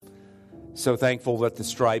So thankful that the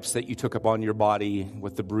stripes that you took upon your body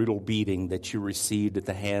with the brutal beating that you received at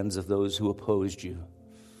the hands of those who opposed you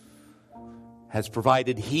has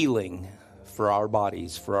provided healing for our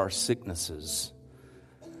bodies, for our sicknesses.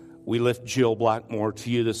 We lift Jill Blackmore to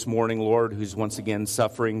you this morning, Lord, who's once again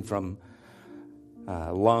suffering from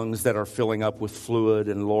lungs that are filling up with fluid.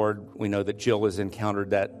 And Lord, we know that Jill has encountered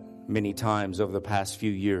that many times over the past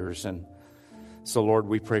few years. And so, Lord,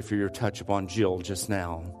 we pray for your touch upon Jill just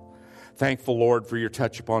now. Thankful, Lord, for your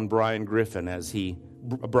touch upon Brian Griffith as he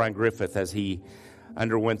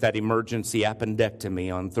underwent that emergency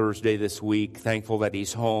appendectomy on Thursday this week. Thankful that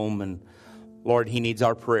he's home, and Lord, he needs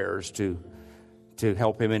our prayers to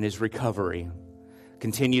help him in his recovery.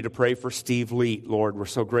 Continue to pray for Steve Leet, Lord. We're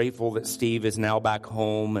so grateful that Steve is now back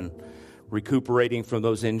home and recuperating from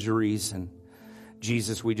those injuries. And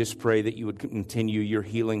Jesus, we just pray that you would continue your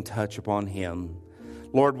healing touch upon him.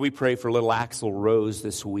 Lord, we pray for little Axel Rose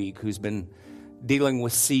this week, who's been dealing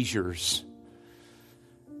with seizures.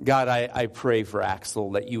 God, I pray for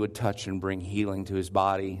Axel that you would touch and bring healing to his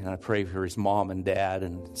body. And I pray for his mom and dad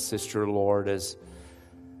and sister, Lord, as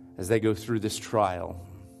they go through this trial.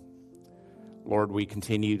 Lord, we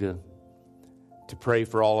continue to pray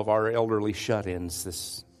for all of our elderly shut-ins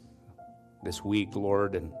this week,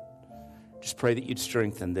 Lord, and just pray that you'd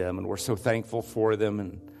strengthen them. And we're so thankful for them.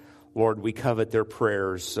 And Lord, we covet their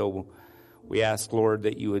prayers. So we ask, Lord,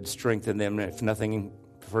 that you would strengthen them, if nothing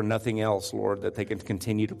for nothing else, Lord, that they can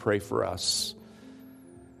continue to pray for us.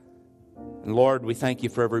 And Lord, we thank you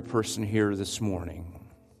for every person here this morning.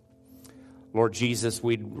 Lord Jesus,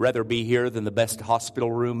 we'd rather be here than the best hospital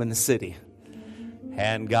room in the city.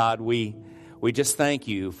 And God, we just thank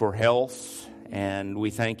you for health, and we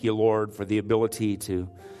thank you, Lord, for the ability to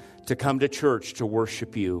come to church to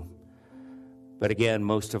worship you. But again,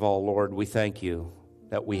 most of all, Lord, we thank you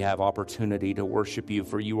that we have opportunity to worship you,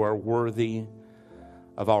 for you are worthy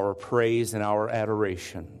of our praise and our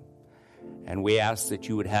adoration. And we ask that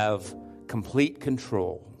you would have complete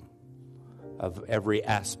control of every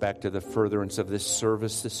aspect of the furtherance of this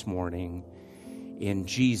service this morning. In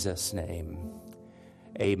Jesus' name,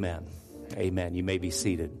 amen. Amen. You may be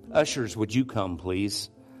seated. Ushers, would you come, please?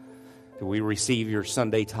 Do we receive your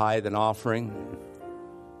Sunday tithe and offering?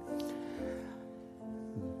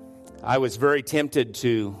 I was very tempted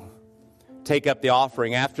to take up the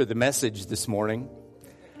offering after the message this morning,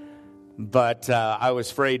 but I was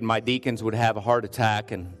afraid my deacons would have a heart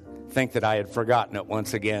attack and think that I had forgotten it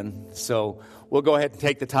once again. So we'll go ahead and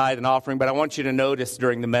take the tithe and offering, but I want you to notice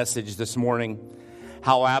during the message this morning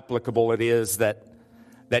how applicable it is that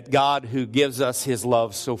God, who gives us his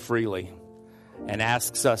love so freely and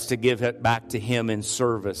asks us to give it back to him in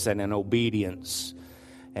service and in obedience.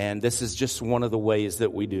 And this is just one of the ways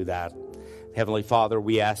that we do that. Heavenly Father,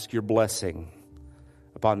 we ask your blessing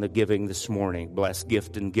upon the giving this morning. Bless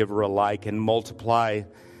gift and giver alike, and multiply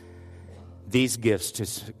these gifts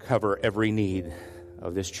to cover every need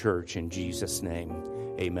of this church. In Jesus'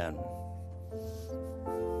 name, amen.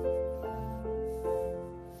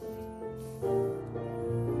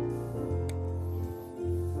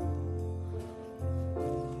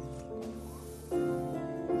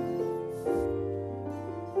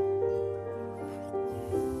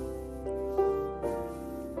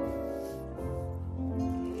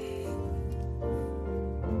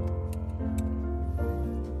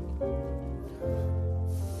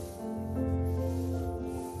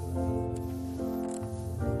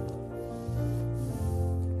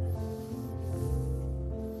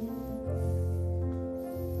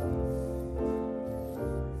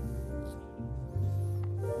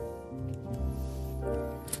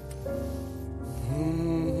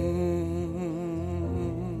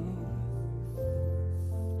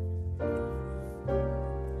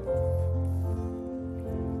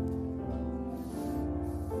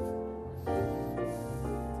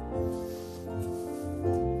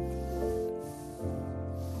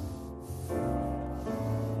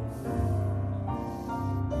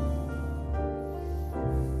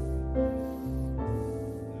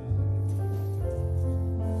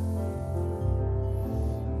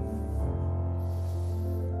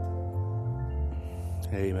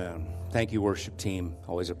 Amen. Thank you, worship team.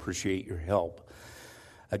 Always appreciate your help.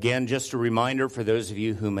 Again, just a reminder for those of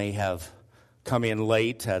you who may have come in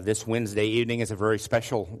late, this Wednesday evening is a very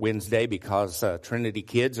special Wednesday because Trinity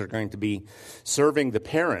Kids are going to be serving the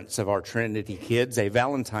parents of our Trinity Kids a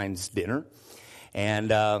Valentine's dinner.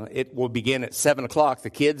 And it will begin at 7 o'clock. The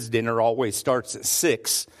kids' dinner always starts at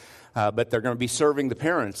 6, but they're going to be serving the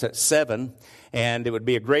parents at 7. And it would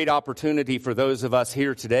be a great opportunity for those of us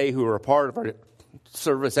here today who are a part of our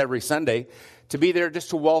service every Sunday to be there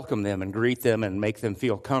just to welcome them and greet them and make them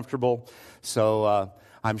feel comfortable. So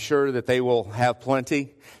I'm sure that they will have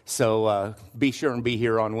plenty. So be sure and be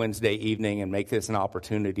here on Wednesday evening and make this an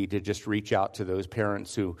opportunity to just reach out to those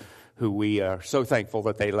parents who we are so thankful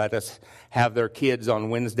that they let us have their kids on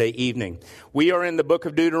Wednesday evening. We are in the book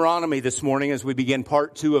of Deuteronomy this morning as we begin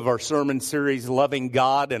part 2 of our sermon series, Loving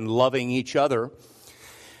God and Loving Each Other.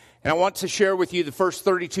 And I want to share with you the first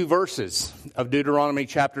 32 verses of Deuteronomy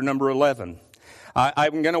chapter number 11.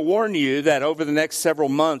 I'm going to warn you that over the next several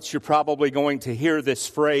months, you're probably going to hear this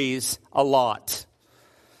phrase a lot.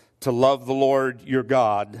 To love the Lord your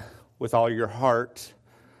God with all your heart,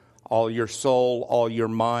 all your soul, all your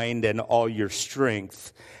mind, and all your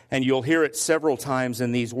strength. And you'll hear it several times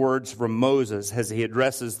in these words from Moses as he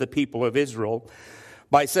addresses the people of Israel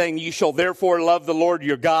by saying, "You shall therefore love the Lord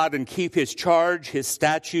your God and keep his charge, his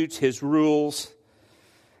statutes, his rules,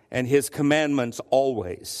 and his commandments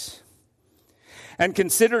always." And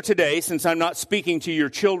consider today, since I'm not speaking to your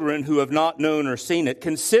children who have not known or seen it,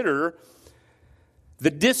 consider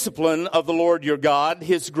the discipline of the Lord your God,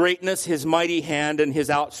 his greatness, his mighty hand, and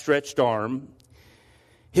his outstretched arm,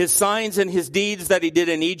 his signs and his deeds that he did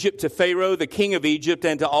in Egypt to Pharaoh, the king of Egypt,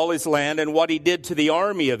 and to all his land, and what he did to the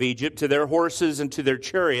army of Egypt, to their horses and to their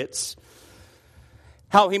chariots,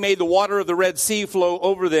 how he made the water of the Red Sea flow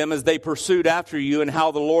over them as they pursued after you, and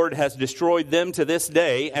how the Lord has destroyed them to this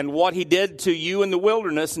day, and what he did to you in the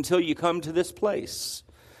wilderness until you come to this place.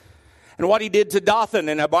 And what he did to Dathan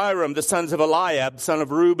and Abiram, the sons of Eliab, son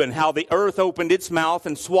of Reuben, how the earth opened its mouth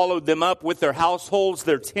and swallowed them up with their households,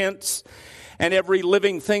 their tents, and every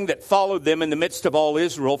living thing that followed them in the midst of all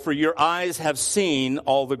Israel, for your eyes have seen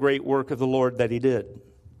all the great work of the Lord that he did.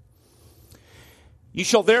 You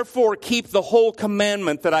shall therefore keep the whole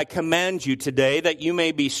commandment that I command you today, that you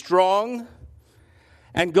may be strong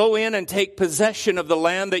and go in and take possession of the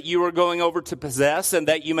land that you are going over to possess, and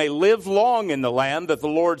that you may live long in the land that the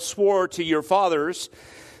Lord swore to your fathers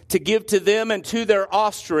to give to them and to their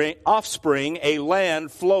offspring a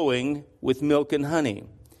land flowing with milk and honey.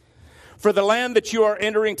 For the land that you are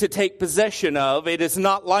entering to take possession of, it is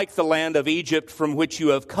not like the land of Egypt from which you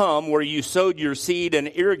have come, where you sowed your seed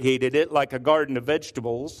and irrigated it like a garden of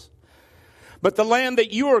vegetables. But the land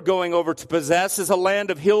that you are going over to possess is a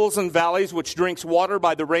land of hills and valleys, which drinks water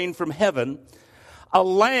by the rain from heaven, a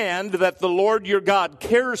land that the Lord your God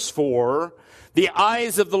cares for. The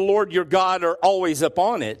eyes of the Lord your God are always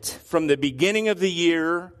upon it, from the beginning of the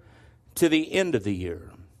year to the end of the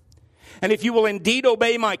year. And if you will indeed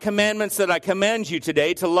obey my commandments that I command you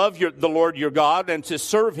today, to love the Lord your God and to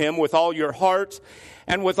serve him with all your heart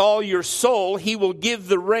and with all your soul, he will give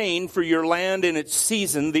the rain for your land in its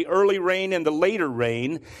season, the early rain and the later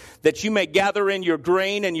rain, that you may gather in your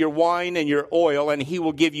grain and your wine and your oil, and he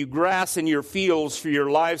will give you grass in your fields for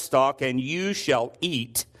your livestock, and you shall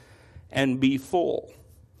eat and be full.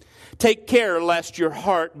 Take care lest your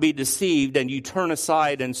heart be deceived and you turn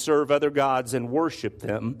aside and serve other gods and worship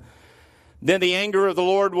them. Then the anger of the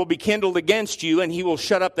Lord will be kindled against you, and he will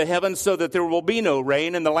shut up the heavens so that there will be no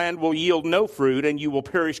rain, and the land will yield no fruit, and you will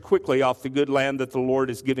perish quickly off the good land that the Lord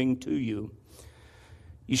is giving to you.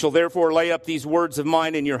 You shall therefore lay up these words of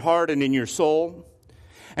mine in your heart and in your soul,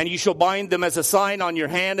 and you shall bind them as a sign on your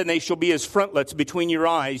hand, and they shall be as frontlets between your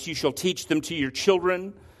eyes. You shall teach them to your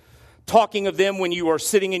children, talking of them when you are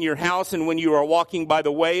sitting in your house, and when you are walking by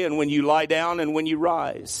the way, and when you lie down, and when you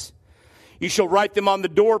rise. You shall write them on the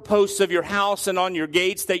doorposts of your house and on your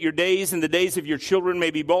gates, that your days and the days of your children may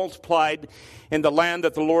be multiplied in the land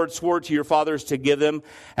that the Lord swore to your fathers to give them,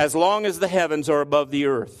 as long as the heavens are above the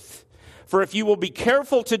earth. For if you will be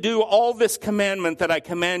careful to do all this commandment that I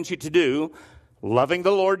command you to do, loving the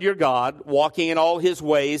Lord your God, walking in all his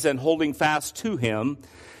ways and holding fast to him,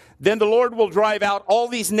 then the Lord will drive out all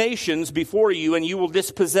these nations before you, and you will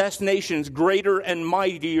dispossess nations greater and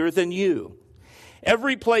mightier than you.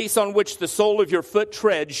 Every place on which the sole of your foot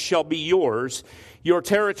treads shall be yours. Your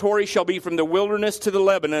territory shall be from the wilderness to the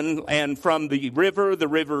Lebanon, and from the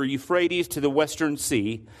river Euphrates, to the western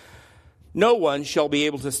sea. No one shall be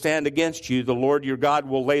able to stand against you. The Lord your God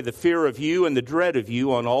will lay the fear of you and the dread of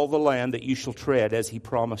you on all the land that you shall tread, as he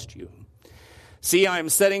promised you. See, I am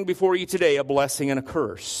setting before you today a blessing and a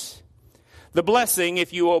curse. The blessing,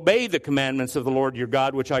 if you obey the commandments of the Lord your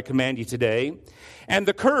God, which I command you today. And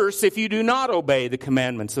the curse, if you do not obey the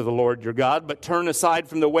commandments of the Lord your God, but turn aside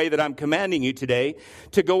from the way that I'm commanding you today,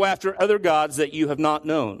 to go after other gods that you have not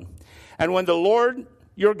known. And when the Lord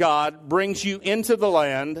your God brings you into the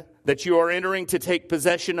land that you are entering to take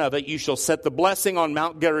possession of it, you shall set the blessing on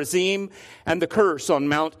Mount Gerizim and the curse on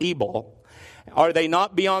Mount Ebal. Are they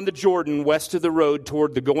not beyond the Jordan, west of the road,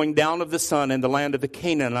 toward the going down of the sun, in the land of the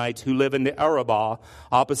Canaanites who live in the Arabah,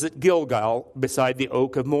 opposite Gilgal, beside the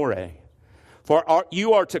oak of Moreh? For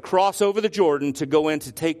you are to cross over the Jordan to go in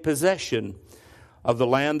to take possession of the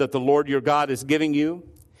land that the Lord your God is giving you,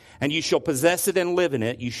 and you shall possess it and live in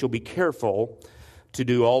it. You shall be careful to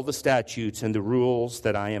do all the statutes and the rules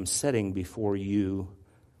that I am setting before you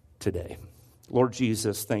today. Lord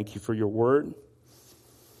Jesus, thank you for your word.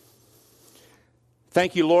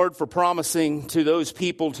 Thank you, Lord, for promising to those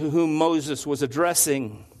people to whom Moses was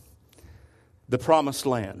addressing the promised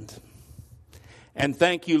land. And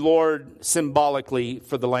thank you, Lord, symbolically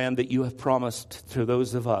for the land that you have promised to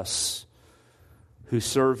those of us who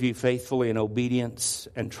serve you faithfully in obedience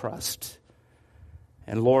and trust.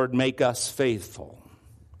 And Lord, make us faithful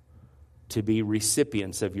to be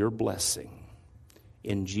recipients of your blessing.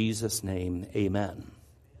 In Jesus' name, amen.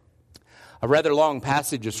 A rather long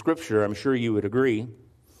passage of Scripture, I'm sure you would agree.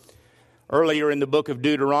 Earlier in the book of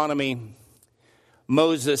Deuteronomy,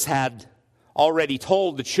 Moses had already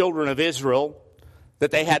told the children of Israel that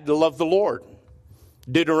they had to love the Lord.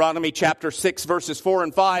 Deuteronomy chapter 6, verses 4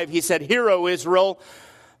 and 5, he said, "Hear, O Israel,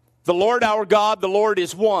 the Lord our God, the Lord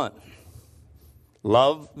is one.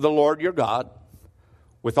 Love the Lord your God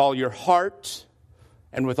with all your heart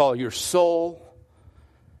and with all your soul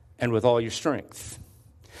and with all your strength."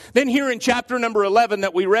 Then here in chapter number 11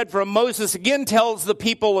 that we read from, Moses again tells the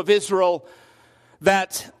people of Israel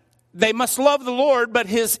that they must love the Lord, but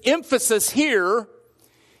his emphasis here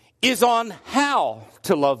is on how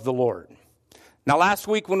to love the Lord. Now, last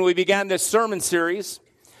week when we began this sermon series,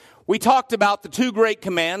 we talked about the two great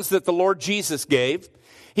commands that the Lord Jesus gave.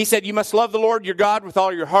 He said, you must love the Lord your God with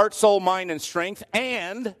all your heart, soul, mind, and strength,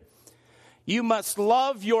 and you must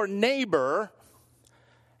love your neighbor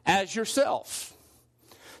as yourself.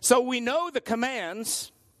 So we know the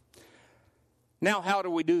commands. Now, how do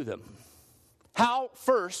we do them? How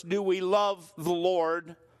first do we love the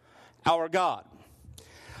Lord our God?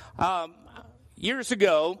 Years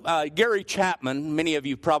ago, Gary Chapman, many of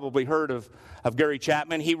you probably heard of Gary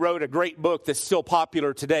Chapman. He wrote a great book that's still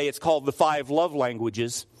popular today. It's called The 5 Love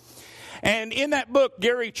Languages. And in that book,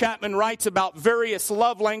 Gary Chapman writes about various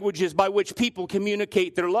love languages by which people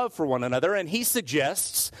communicate their love for one another. And he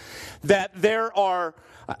suggests that there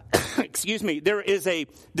is a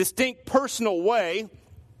distinct personal way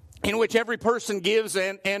in which every person gives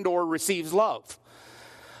and or receives love.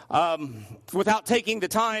 Without taking the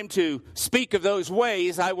time to speak of those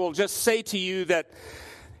ways, I will just say to you that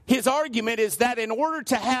his argument is that in order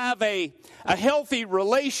to have a healthy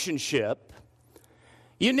relationship,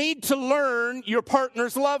 you need to learn your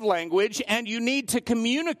partner's love language, and you need to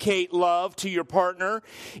communicate love to your partner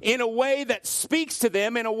in a way that speaks to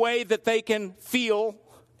them in a way that they can feel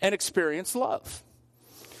and experience love.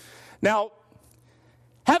 Now,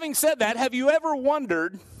 having said that, have you ever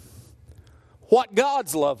wondered what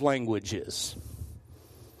God's love language is?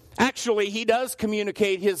 Actually, he does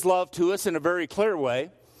communicate his love to us in a very clear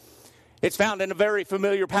way. It's found in a very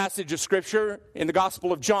familiar passage of Scripture in the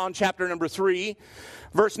Gospel of John, chapter number 3,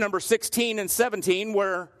 verse number 16 and 17,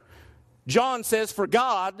 where John says, "For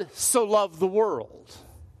God so loved the world,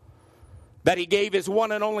 that he gave his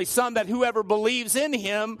one and only Son, that whoever believes in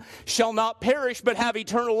him shall not perish but have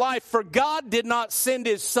eternal life. For God did not send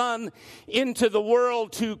his Son into the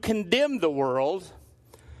world to condemn the world,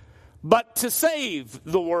 but to save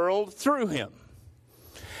the world through him."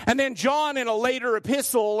 And then John, in a later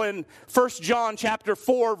epistle in 1 John chapter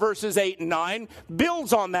 4, verses 8 and 9,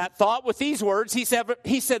 builds on that thought with these words. He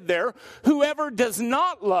said there, "Whoever does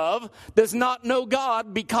not love does not know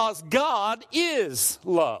God, because God is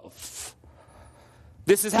love.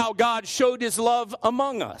 This is how God showed his love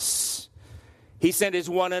among us. He sent his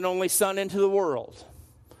one and only Son into the world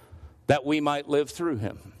that we might live through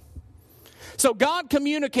him." So God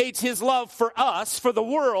communicates his love for us, for the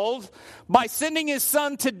world, by sending his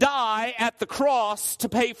Son to die at the cross to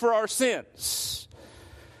pay for our sins.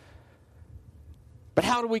 But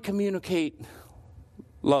how do we communicate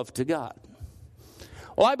love to God?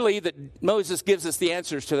 Well, I believe that Moses gives us the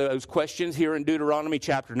answers to those questions here in Deuteronomy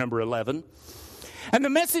chapter number 11. And the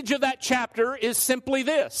message of that chapter is simply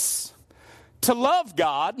this: to love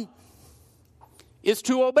God is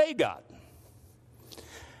to obey God.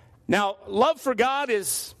 Now, love for God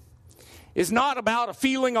is not about a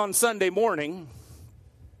feeling on Sunday morning.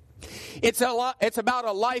 It's about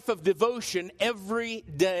a life of devotion every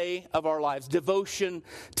day of our lives, devotion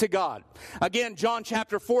to God. Again, John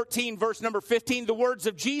chapter 14, verse number 15, the words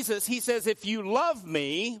of Jesus, he says, "If you love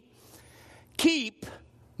me, keep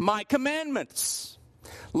my commandments."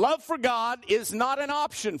 Love for God is not an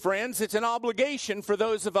option, friends. It's an obligation for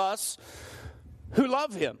those of us who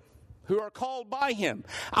love him, who are called by him.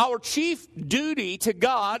 Our chief duty to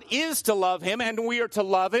God is to love him, and we are to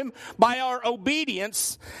love him by our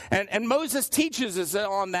obedience. And Moses teaches us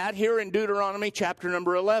on that here in Deuteronomy chapter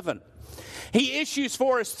number 11. He issues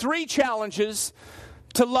for us 3 challenges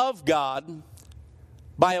to love God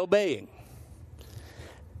by obeying.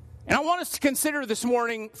 And I want us to consider this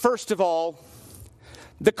morning, first of all,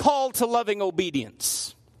 the call to loving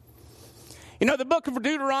obedience. You know, the book of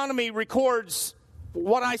Deuteronomy records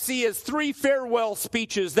what I see as 3 farewell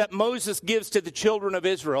speeches that Moses gives to the children of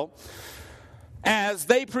Israel as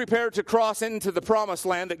they prepare to cross into the promised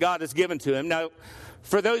land that God has given to him. Now,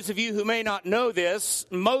 for those of you who may not know this,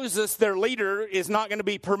 Moses, their leader, is not going to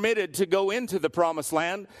be permitted to go into the promised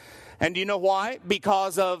land. And do you know why?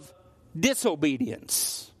 Because of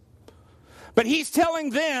disobedience. But he's telling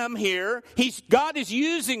them here, God is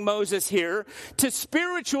using Moses here to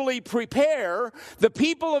spiritually prepare the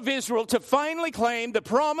people of Israel to finally claim the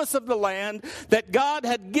promise of the land that God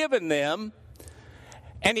had given them.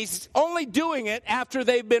 And he's only doing it after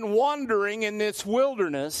they've been wandering in this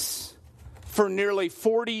wilderness for nearly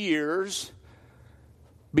 40 years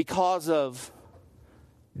because of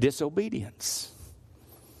disobedience.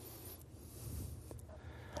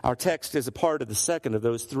 Our text is a part of the second of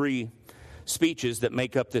those 3 speeches that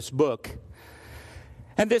make up this book.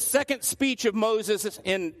 And this second speech of Moses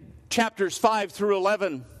in chapters 5 through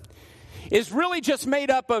 11 is really just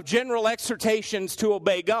made up of general exhortations to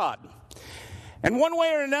obey God. And one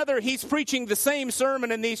way or another, he's preaching the same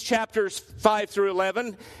sermon in these chapters 5 through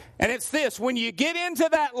 11. And it's this: when you get into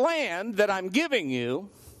that land that I'm giving you,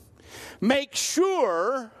 make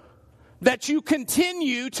sure that you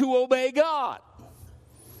continue to obey God.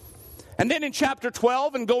 And then in chapter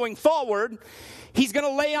 12 and going forward, he's going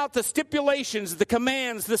to lay out the stipulations, the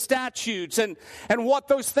commands, the statutes, and what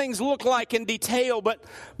those things look like in detail. But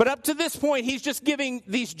up to this point, he's just giving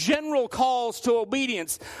these general calls to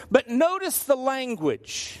obedience. But notice the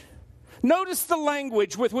language. Notice the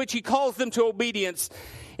language with which he calls them to obedience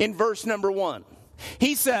in verse number 1.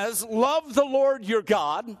 He says, "Love the Lord your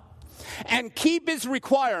God and keep his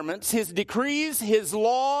requirements, his decrees, his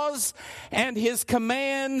laws, and his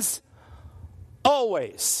commands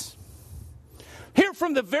always." Here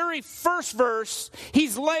from the very first verse,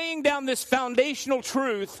 he's laying down this foundational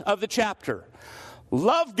truth of the chapter.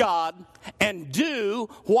 Love God and do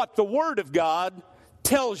what the Word of God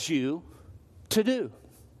tells you to do.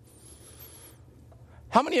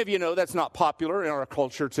 How many of you know that's not popular in our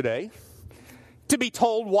culture today? To be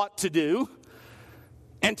told what to do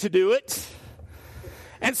and to do it.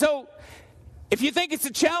 And so, if you think it's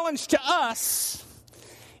a challenge to us,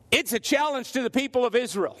 it's a challenge to the people of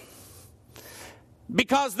Israel.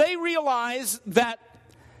 Because they realize that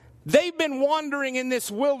they've been wandering in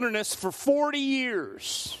this wilderness for 40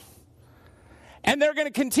 years. And they're going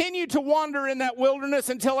to continue to wander in that wilderness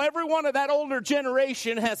until everyone of that older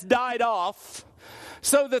generation has died off,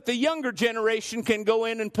 so that the younger generation can go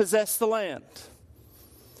in and possess the land.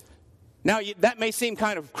 Now, that may seem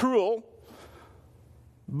kind of cruel,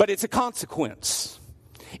 but it's a consequence.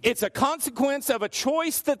 It's a consequence of a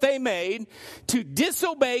choice that they made to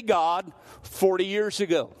disobey God 40 years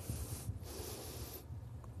ago.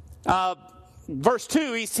 Verse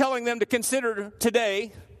 2, he's telling them to consider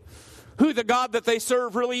today who the God that they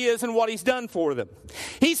serve really is and what he's done for them.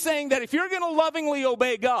 He's saying that if you're going to lovingly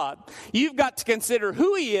obey God, you've got to consider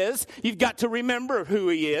who he is. You've got to remember who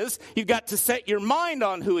he is. You've got to set your mind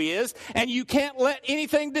on who he is. And you can't let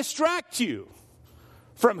anything distract you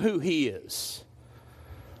from who he is.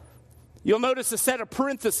 You'll notice a set of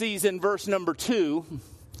parentheses in verse number 2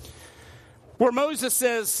 where Moses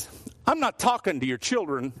says, I'm not talking to your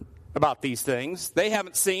children about these things. They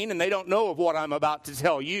haven't seen and they don't know of what I'm about to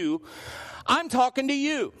tell you. I'm talking to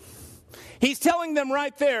you. He's telling them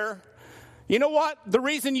right there, you know what? The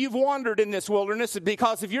reason you've wandered in this wilderness is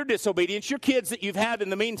because of your disobedience. Your kids that you've had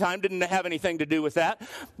in the meantime didn't have anything to do with that.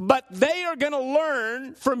 But they are going to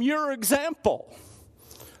learn from your example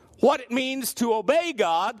what it means to obey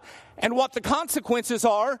God and what the consequences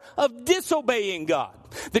are of disobeying God.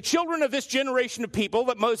 The children of this generation of people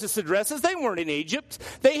that Moses addresses, they weren't in Egypt.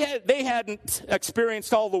 They hadn't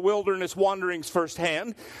experienced all the wilderness wanderings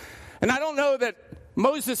firsthand. And I don't know that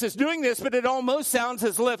Moses is doing this, but it almost sounds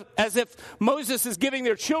as if Moses is giving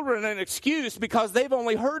their children an excuse because they've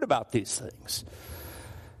only heard about these things.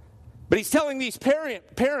 But he's telling these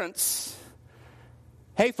parents,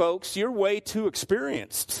 hey folks, you're way too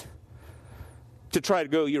experienced to try to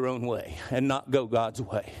go your own way and not go God's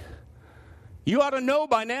way. You ought to know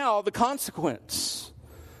by now the consequence.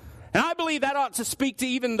 And I believe that ought to speak to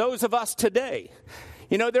even those of us today.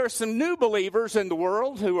 You know, there are some new believers in the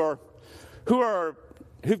world who are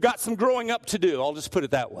who've got some growing up to do. I'll just put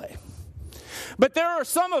it that way. But there are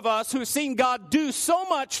some of us who've seen God do so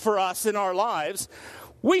much for us in our lives,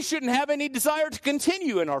 we shouldn't have any desire to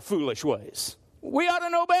continue in our foolish ways. We ought to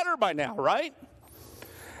know better by now, right?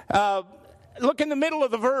 Look in the middle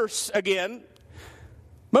of the verse again.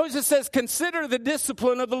 Moses says, consider the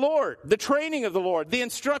discipline of the Lord, the training of the Lord, the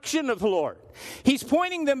instruction of the Lord. He's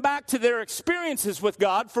pointing them back to their experiences with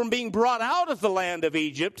God from being brought out of the land of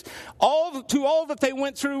Egypt, all that they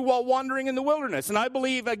went through while wandering in the wilderness. And I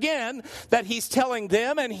believe, again, that he's telling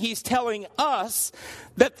them and he's telling us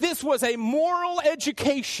that this was a moral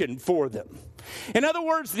education for them. In other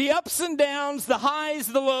words, the ups and downs, the highs,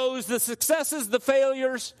 the lows, the successes, the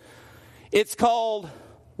failures, it's called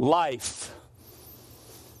life.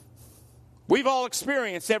 We've all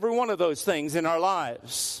experienced every one of those things in our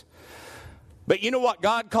lives. But you know what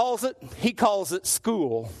God calls it? He calls it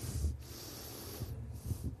school.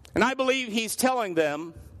 And I believe he's telling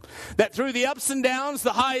them that through the ups and downs,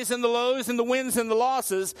 the highs and the lows, and the wins and the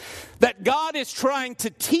losses, that God is trying to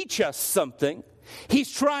teach us something.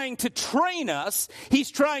 He's trying to train us.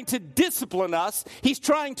 He's trying to discipline us. He's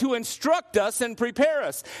trying to instruct us and prepare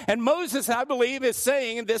us. And Moses, I believe, is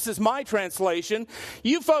saying, and this is my translation,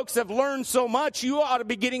 you folks have learned so much, you ought to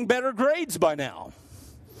be getting better grades by now.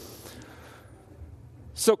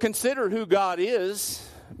 So consider who God is,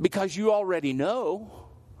 because you already know.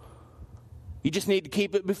 You just need to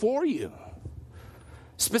keep it before you.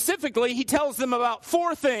 Specifically, he tells them about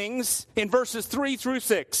 4 things in verses 3 through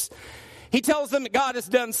 6. He tells them that God has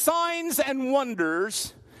done signs and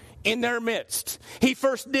wonders in their midst. He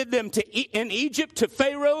first did them in Egypt to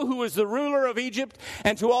Pharaoh, who was the ruler of Egypt,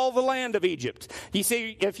 and to all the land of Egypt. You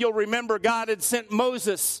see, if you'll remember, God had sent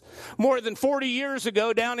Moses more than 40 years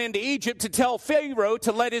ago down into Egypt to tell Pharaoh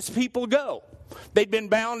to let his people go. They'd been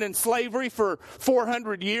bound in slavery for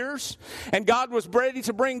 400 years, and God was ready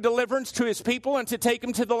to bring deliverance to his people and to take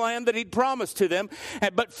them to the land that he'd promised to them.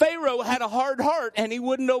 But Pharaoh had a hard heart, and he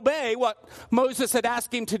wouldn't obey what Moses had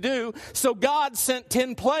asked him to do. So God sent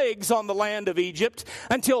 10 plagues on the land of Egypt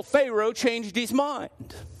until Pharaoh changed his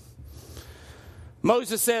mind.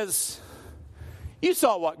 Moses says, you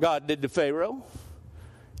saw what God did to Pharaoh.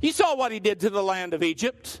 You saw what he did to the land of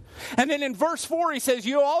Egypt. And then in verse 4 he says,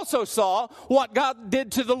 you also saw what God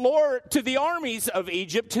did to the armies of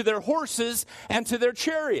Egypt, to their horses and to their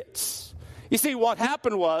chariots. You see, what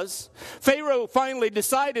happened was Pharaoh finally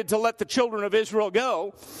decided to let the children of Israel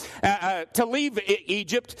go, to leave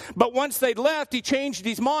Egypt. But once they'd left, he changed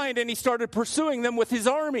his mind and he started pursuing them with his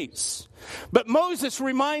armies. But Moses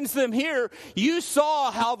reminds them here, you saw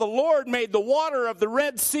how the Lord made the water of the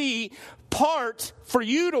Red Sea part for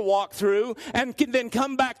you to walk through and then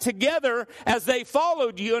come back together as they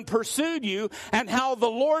followed you and pursued you, and how the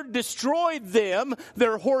Lord destroyed them,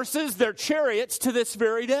 their horses, their chariots, to this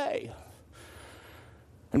very day.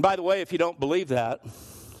 And by the way, if you don't believe that,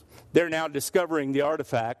 they're now discovering the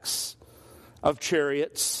artifacts of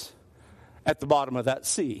chariots at the bottom of that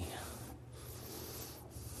sea.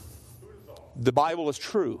 The Bible is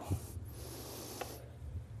true.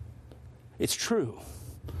 It's true.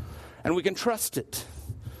 And we can trust it.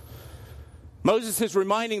 Moses is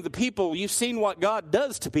reminding the people, you've seen what God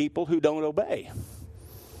does to people who don't obey.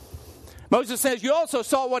 Moses says, you also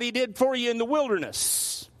saw what he did for you in the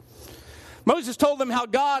wilderness. Moses told them how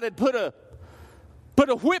God had put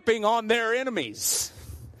a whipping on their enemies.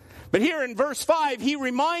 But here in verse 5, he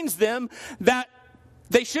reminds them that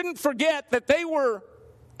they shouldn't forget that they were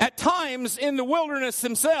at times in the wilderness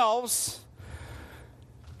themselves.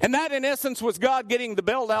 And that, in essence, was God getting the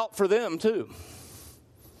belt out for them, too.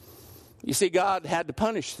 You see, God had to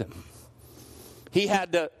punish them. He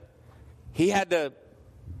had to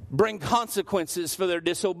bring consequences for their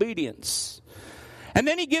disobedience. And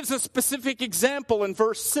then he gives a specific example in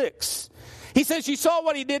verse 6. He says, you saw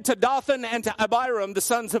what he did to Dathan and to Abiram, the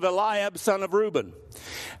sons of Eliab, son of Reuben.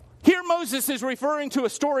 Here Moses is referring to a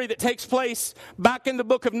story that takes place back in the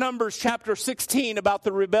book of Numbers, chapter 16, about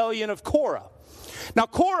the rebellion of Korah. Now,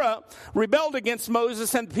 Korah rebelled against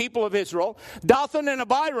Moses and the people of Israel. Dathan and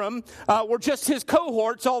Abiram were just his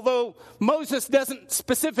cohorts, although Moses doesn't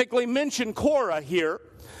specifically mention Korah here.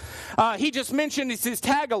 He just mentioned his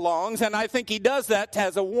tag-alongs, and I think he does that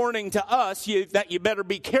as a warning to us that you better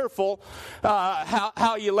be careful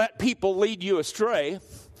how you let people lead you astray.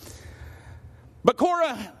 But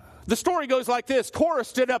Korah, the story goes like this. Korah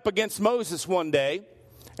stood up against Moses one day,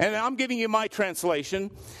 and I'm giving you my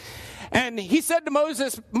translation. And he said to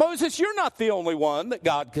Moses, Moses, you're not the only one that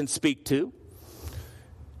God can speak to.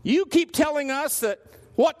 You keep telling us that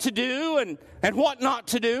what to do and what not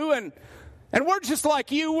to do, and And we're just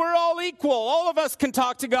like you. We're all equal. All of us can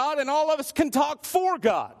talk to God, and all of us can talk for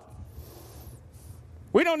God.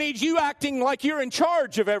 We don't need you acting like you're in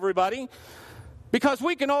charge of everybody, because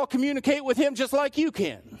we can all communicate with him just like you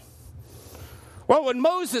can. Well, when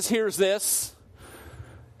Moses hears this,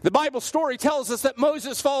 the Bible story tells us that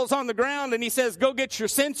Moses falls on the ground and he says, go get your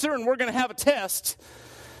censer and we're going to have a test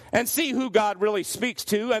and see who God really speaks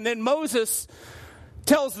to. And then Moses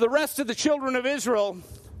tells the rest of the children of Israel,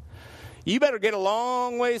 you better get a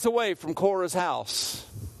long ways away from Korah's house.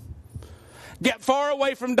 Get far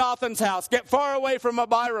away from Dathan's house. Get far away from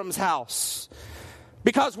Abiram's house.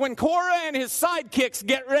 Because when Korah and his sidekicks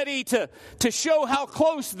get ready to show how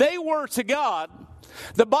close they were to God,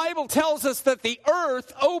 the Bible tells us that the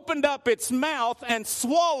earth opened up its mouth and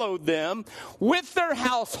swallowed them with their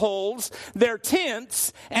households, their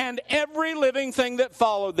tents, and every living thing that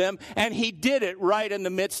followed them. And he did it right in the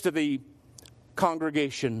midst of the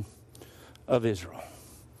congregation of Israel.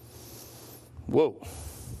 Whoa.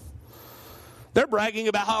 They're bragging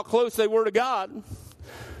about how close they were to God.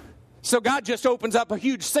 So God just opens up a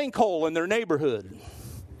huge sinkhole in their neighborhood.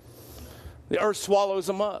 The earth swallows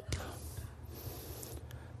them up.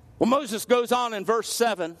 Well, Moses goes on in verse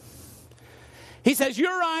 7. He says,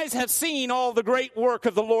 your eyes have seen all the great work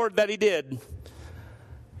of the Lord that he did.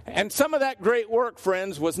 And some of that great work,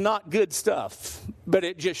 friends, was not good stuff, but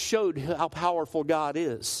it just showed how powerful God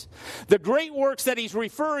is. The great works that he's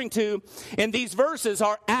referring to in these verses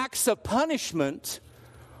are acts of punishment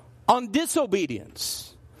on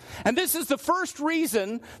disobedience. And this is the first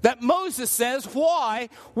reason that Moses says why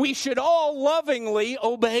we should all lovingly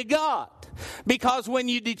obey God. Because when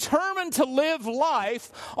you determine to live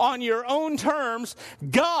life on your own terms,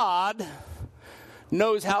 God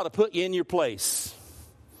knows how to put you in your place.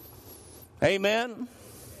 Amen?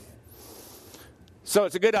 So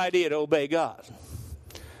it's a good idea to obey God.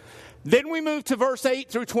 Then we move to verse 8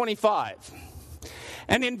 through 25.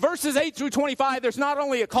 And in verses 8 through 25, there's not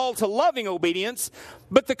only a call to loving obedience,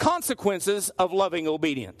 but the consequences of loving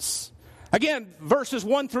obedience. Again, verses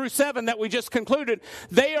 1 through 7 that we just concluded,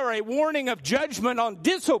 they are a warning of judgment on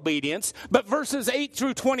disobedience, but verses 8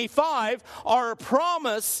 through 25 are a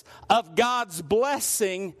promise of God's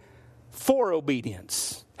blessing for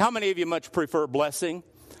obedience. How many of you much prefer blessing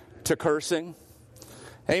to cursing?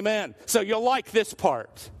 Amen. So you'll like this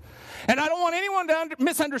part. And I don't want anyone to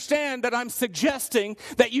misunderstand that I'm suggesting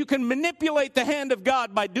that you can manipulate the hand of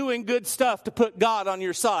God by doing good stuff to put God on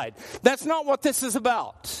your side. That's not what this is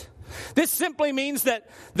about. This simply means that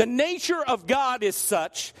the nature of God is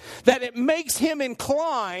such that it makes him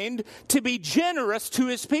inclined to be generous to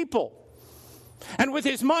his people. And with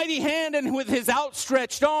his mighty hand and with his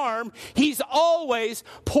outstretched arm, he's always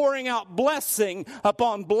pouring out blessing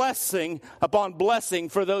upon blessing upon blessing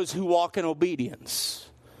for those who walk in obedience.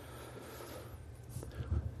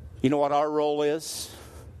 You know what our role is?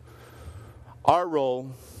 Our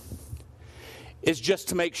role is just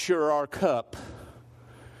to make sure our cup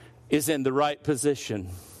is in the right position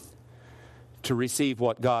to receive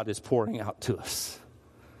what God is pouring out to us.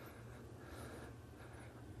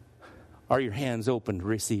 Are your hands open to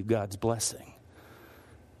receive God's blessing?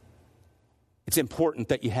 It's important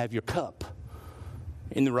that you have your cup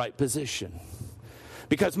in the right position.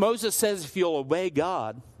 Because Moses says if you'll obey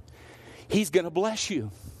God, he's going to bless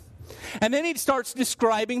you. And then he starts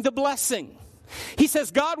describing the blessing. He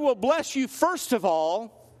says God will bless you first of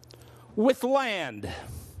all with land.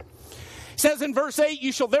 It says in verse 8,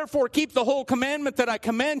 you shall therefore keep the whole commandment that I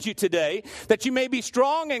command you today, that you may be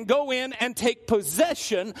strong and go in and take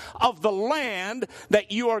possession of the land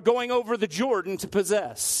that you are going over the Jordan to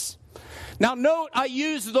possess. Now note, I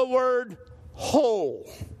use the word whole.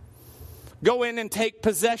 Go in and take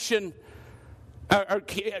possession, or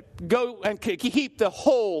go and keep the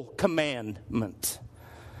whole commandment.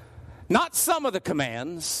 Not some of the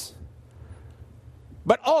commands,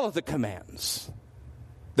 but all of the commands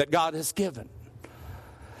that God has given.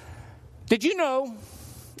 Did you know,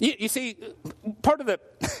 you see, part of the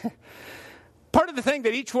thing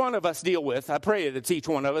that each one of us deal with, I pray that it's each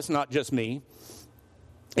one of us, not just me,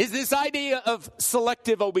 is this idea of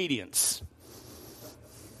selective obedience.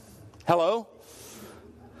 Hello?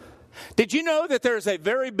 Did you know that there's a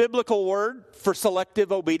very biblical word for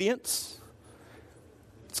selective obedience?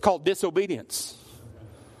 It's called disobedience.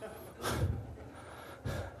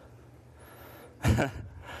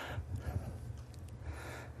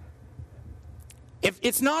 If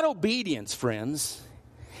it's not obedience, friends,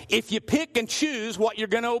 if you pick and choose what you're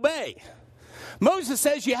going to obey. Moses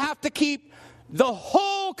says you have to keep the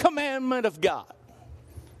whole commandment of God.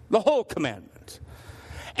 The whole commandment.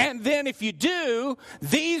 And then if you do,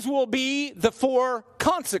 these will be the 4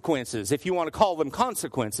 consequences, if you want to call them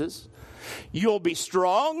consequences. You'll be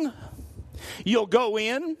strong. You'll go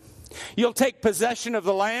in. You'll take possession of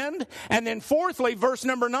the land. And then fourthly, verse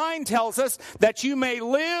number 9 tells us that you may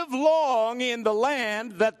live long in the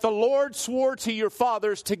land that the Lord swore to your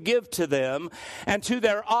fathers to give to them and to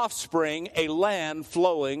their offspring, a land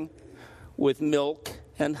flowing with milk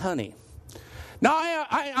and honey. Now,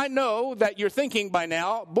 I know that you're thinking by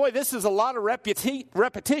now, boy, this is a lot of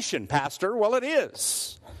repetition, Pastor. Well, it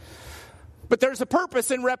is. But there's a purpose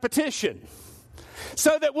in repetition,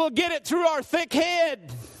 so that we'll get it through our thick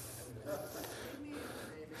head.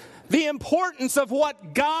 The importance of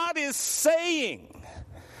what God is saying.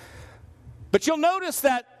 But you'll notice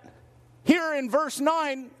that here in verse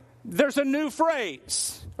 9, there's a new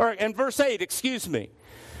phrase. Or in verse 8, excuse me.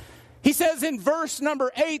 He says in verse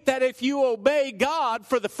number 8 that if you obey God,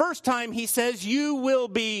 for the first time he says, you will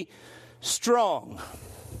be strong.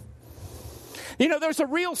 You know, there's a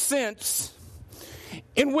real sense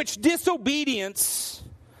in which disobedience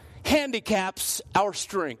handicaps our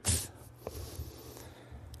strength.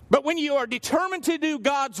 But when you are determined to do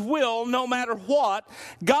God's will, no matter what,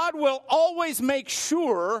 God will always make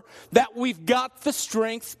sure that we've got the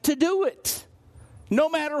strength to do it, no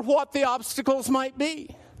matter what the obstacles might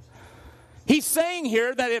be. He's saying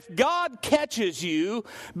here that if God catches you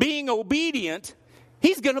being obedient,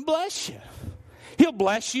 he's going to bless you. He'll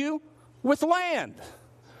bless you with land.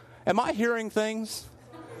 Am I hearing things?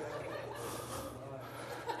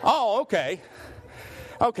 Oh, okay.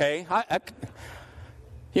 Okay.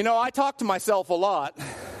 I talk to myself a lot,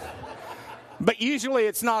 but usually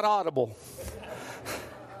it's not audible.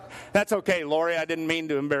 That's okay, Lori. I didn't mean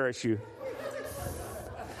to embarrass you.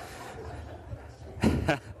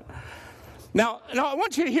 Now, I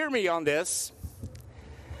want you to hear me on this.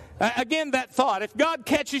 Again, that thought, if God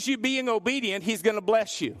catches you being obedient, he's going to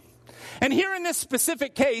bless you. And here in this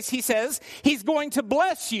specific case, he says he's going to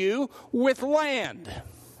bless you with land.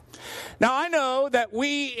 Now, I know that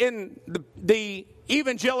we in the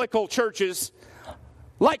evangelical churches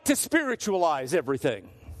like to spiritualize everything.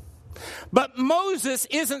 But Moses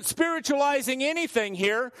isn't spiritualizing anything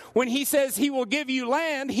here. When he says he will give you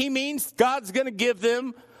land, he means God's going to give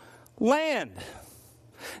them land.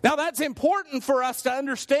 Now, that's important for us to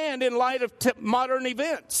understand in light of modern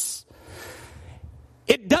events.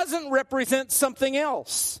 It doesn't represent something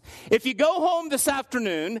else. If you go home this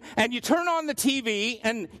afternoon and you turn on the TV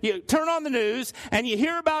and you turn on the news and you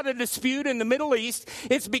hear about a dispute in the Middle East,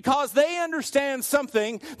 it's because they understand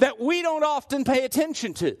something that we don't often pay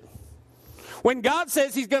attention to. When God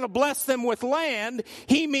says he's going to bless them with land,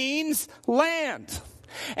 he means land.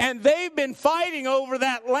 And they've been fighting over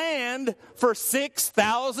that land for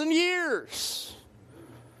 6,000 years.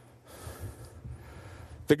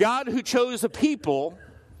 The God who chose a people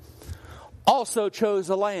also chose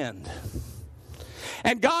a land.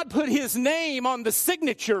 And God put his name on the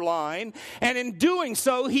signature line, and in doing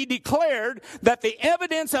so, he declared that the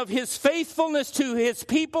evidence of his faithfulness to his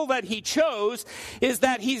people that he chose is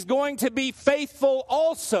that he's going to be faithful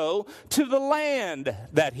also to the land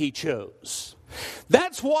that he chose.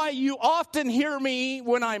 That's why you often hear me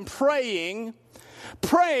when I'm praying,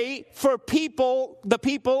 pray for people, the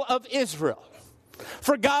people of Israel,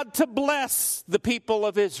 for God to bless the people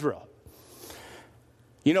of Israel.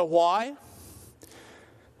 You know why?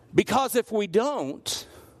 Because if we don't,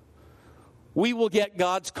 we will get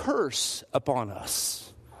God's curse upon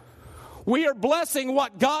us. We are blessing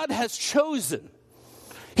what God has chosen.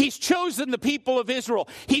 He's chosen the people of Israel.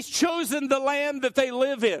 He's chosen the land that they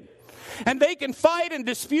live in. And they can fight and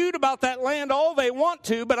dispute about that land all they want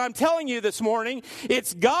to, but I'm telling you this morning,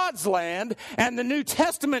 it's God's land, and the New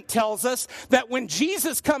Testament tells us that when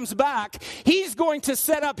Jesus comes back, he's going to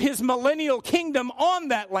set up his millennial kingdom on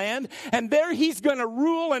that land, and there he's going to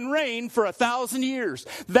rule and reign for 1,000 years.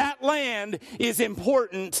 That land is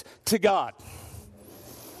important to God.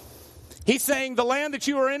 He's saying the land that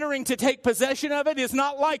you are entering to take possession of it is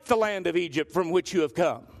not like the land of Egypt from which you have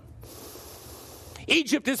come.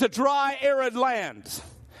 Egypt is a dry, arid land,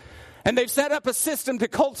 and they've set up a system to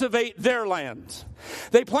cultivate their land.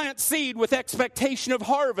 They plant seed with expectation of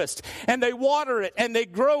harvest, and they water it, and they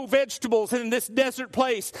grow vegetables in this desert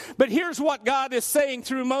place. But here's what God is saying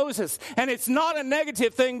through Moses, and it's not a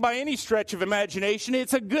negative thing by any stretch of imagination.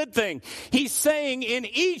 It's a good thing. He's saying in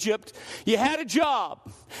Egypt, you had a job,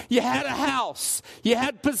 you had a house, you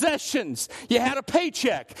had possessions, you had a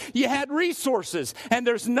paycheck, you had resources, and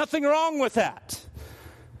there's nothing wrong with that.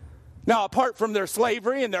 Now, apart from their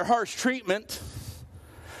slavery and their harsh treatment,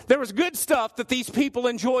 there was good stuff that these people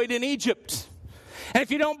enjoyed in Egypt. And if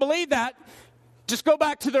you don't believe that, Just go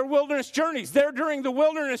back to their wilderness journeys. There during the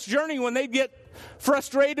wilderness journey when they get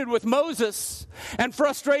frustrated with Moses and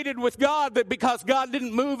frustrated with God that because God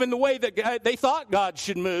didn't move in the way that they thought God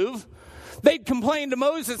should move, they'd complain to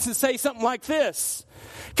Moses and say something like this: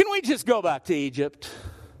 can we just go back to Egypt?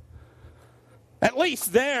 At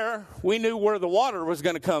least there we knew where the water was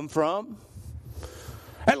going to come from.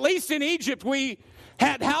 At least in Egypt we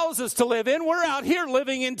had houses to live in. We're out here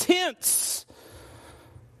living in tents.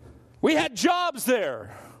 We had jobs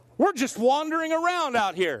there. We're just wandering around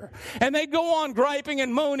out here. And they'd go on griping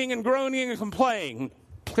and moaning and groaning and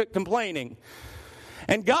complaining.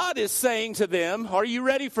 And God is saying to them, are you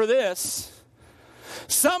ready for this?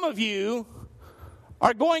 Some of you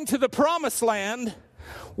are going to the promised land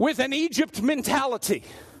with an Egypt mentality.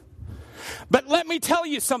 But let me tell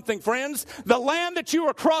you something, friends. The land that you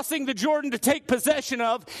are crossing the Jordan to take possession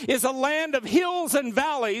of is a land of hills and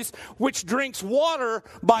valleys which drinks water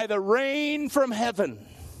by the rain from heaven.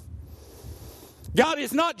 God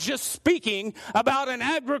is not just speaking about an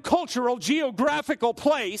agricultural, geographical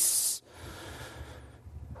place.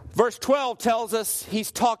 Verse 12 tells us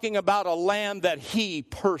he's talking about a land that he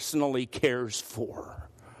personally cares for.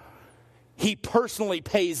 He personally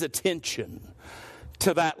pays attention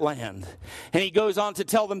to that land. And he goes on to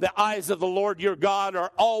tell them the eyes of the Lord your God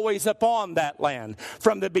are always upon that land,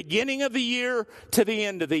 from the beginning of the year to the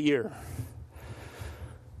end of the year.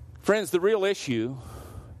 Friends, the real issue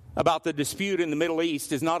about the dispute in the Middle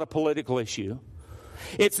East is not a political issue.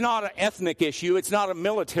 It's not an ethnic issue. It's not a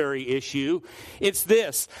military issue. It's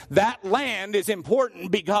this: that land is important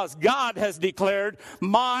because God has declared,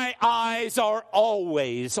 my eyes are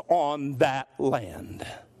always on that land.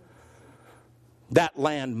 That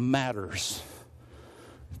land matters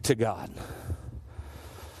to God.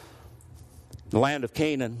 The land of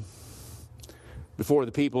Canaan, before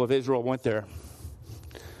the people of Israel went there,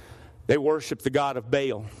 they worshiped the god of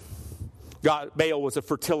Baal. Baal was a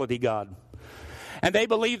fertility god. And they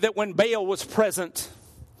believed that when Baal was present,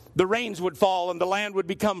 the rains would fall and the land would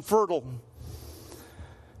become fertile.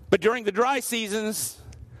 But during the dry seasons,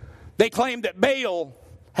 they claimed that Baal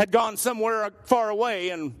had gone somewhere far away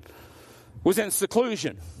and was in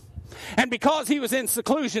seclusion. And because he was in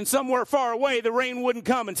seclusion somewhere far away, the rain wouldn't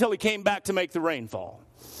come until he came back to make the rain fall.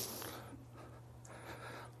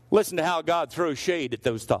 Listen to how God throws shade at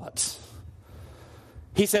those thoughts.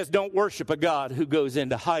 He says, don't worship a God who goes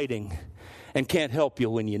into hiding and can't help you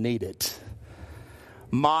when you need it.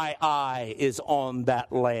 My eye is on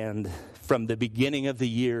that land from the beginning of the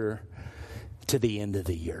year to the end of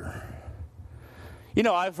the year. You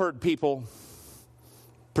know, I've heard people,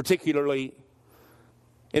 particularly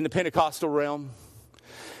in the Pentecostal realm,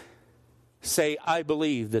 say, I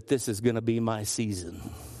believe that this is going to be my season.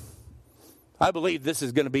 I believe this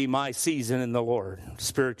is going to be my season in the Lord,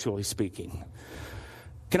 spiritually speaking.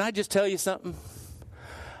 Can I just tell you something?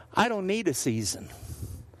 I don't need a season.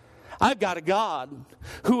 I've got a God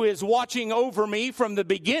who is watching over me from the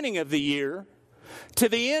beginning of the year to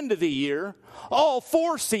the end of the year, all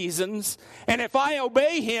 4 seasons. And if I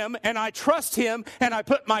obey him and I trust him and I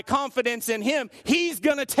put my confidence in him, he's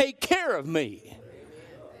going to take care of me.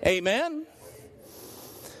 Amen.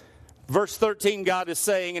 Verse 13, God is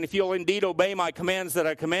saying, and if you'll indeed obey my commands that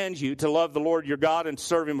I command you, to love the Lord your God and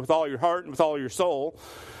serve him with all your heart and with all your soul.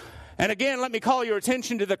 And again, let me call your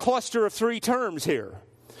attention to the cluster of 3 terms here.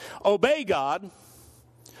 Obey God,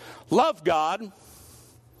 love God,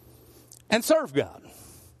 and serve God.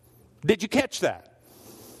 Did you catch that?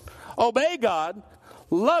 Obey God,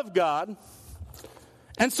 love God,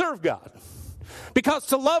 and serve God. Because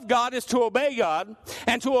to love God is to obey God,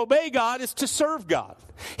 and to obey God is to serve God.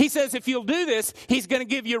 He says if you'll do this, he's going to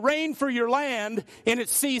give you rain for your land in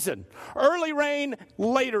its season. Early rain,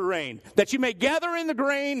 later rain. That you may gather in the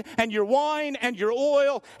grain and your wine and your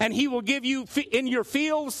oil, and he will give you in your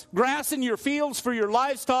fields, grass in your fields for your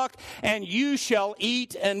livestock, and you shall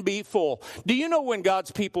eat and be full. Do you know when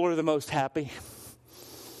God's people are the most happy?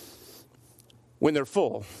 When they're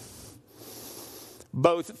full.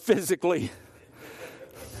 Both physically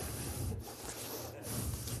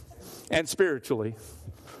and spiritually.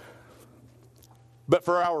 But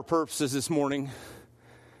for our purposes this morning,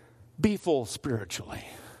 be full spiritually.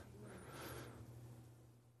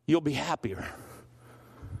 You'll be happier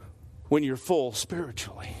when you're full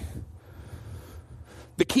spiritually.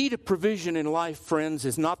 The key to provision in life, friends,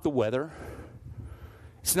 is not the weather.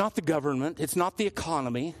 It's not the government. It's not the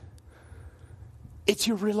economy. It's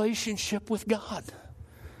your relationship with God.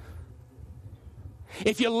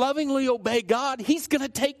 If you lovingly obey God, he's going to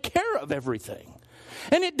take care of everything.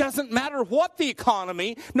 And it doesn't matter what the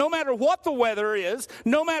economy, no matter what the weather is,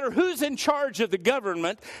 no matter who's in charge of the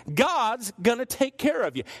government, God's going to take care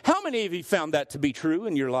of you. How many of you found that to be true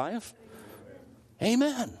in your life?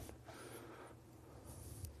 Amen.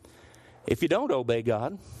 If you don't obey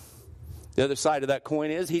God, the other side of that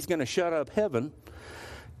coin is He's going to shut up heaven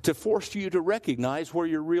to force you to recognize where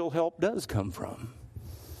your real help does come from.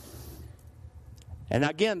 And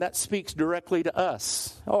again, that speaks directly to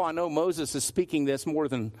us. Oh, I know Moses is speaking this more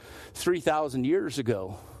than 3,000 years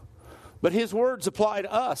ago. But his words apply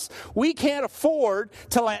to us. We can't afford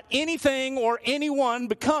to let anything or anyone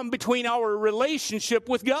become between our relationship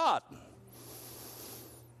with God.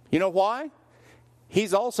 You know why?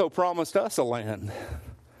 He's also promised us a land.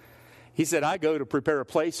 He said, I go to prepare a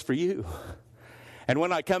place for you. And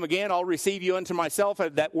when I come again, I'll receive you unto myself,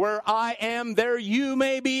 that where I am, there you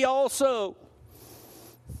may be also.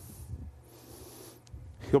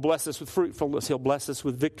 He'll bless us with fruitfulness. He'll bless us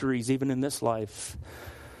with victories even in this life.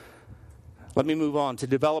 Let me move on. To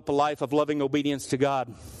develop a life of loving obedience to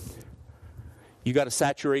God, you got to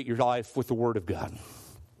saturate your life with the Word of God.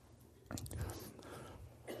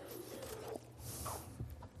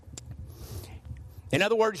 In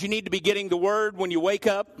other words, you need to be getting the Word when you wake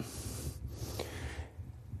up.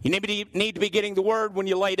 You need to be getting the Word when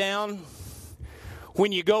you lay down,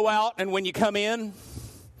 when you go out and when you come in,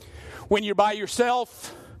 when you're by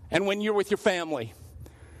yourself and when you're with your family.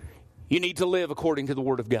 You need to live according to the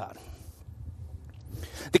Word of God.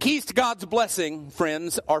 The keys to God's blessing,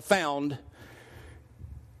 friends, are found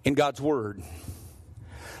in God's Word.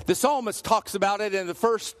 The psalmist talks about it in the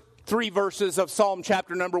first 3 verses of Psalm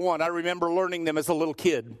chapter number 1. I remember learning them as a little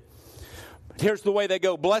kid. Here's the way they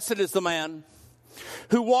go. Blessed is the man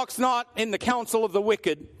who walks not in the counsel of the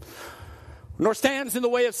wicked, nor stands in the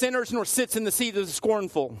way of sinners, nor sits in the seat of the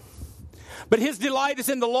scornful. But his delight is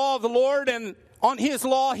in the law of the Lord, and on his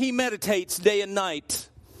law he meditates day and night.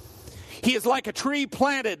 He is like a tree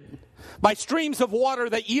planted by streams of water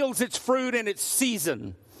that yields its fruit in its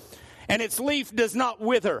season, and its leaf does not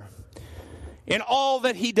wither. In all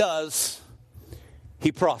that he does,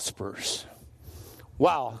 he prospers.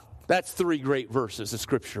 Wow, that's 3 great verses of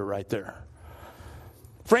Scripture right there.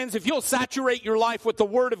 Friends, if you'll saturate your life with the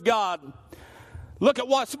Word of God, look at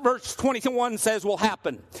what verse 21 says will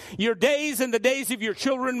happen. Your days and the days of your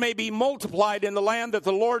children may be multiplied in the land that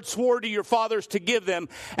the Lord swore to your fathers to give them,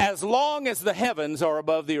 as long as the heavens are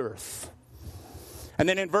above the earth. And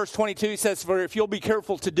then in verse 22 he says, for if you'll be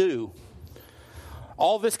careful to do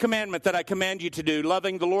all this commandment that I command you to do,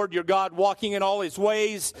 loving the Lord your God, walking in all his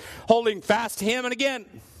ways, holding fast to him. And again,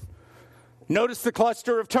 notice the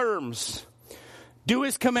cluster of terms. Do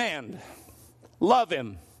his command, love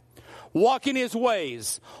him, walk in his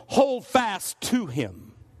ways, hold fast to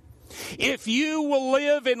him. If you will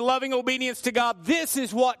live in loving obedience to God, this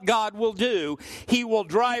is what God will do. He will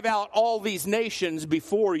drive out all these nations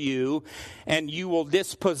before you, and you will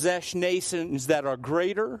dispossess nations that are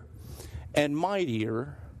greater and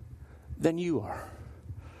mightier than you are.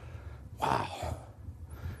 Wow.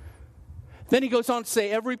 Then he goes on to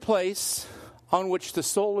say, every place on which the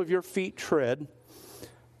sole of your feet tread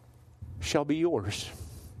shall be yours.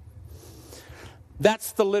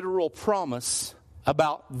 That's the literal promise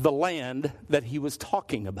about the land that he was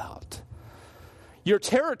talking about. Your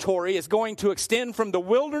territory is going to extend from the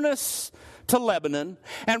wilderness to Lebanon,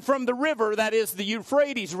 and from the river, that is the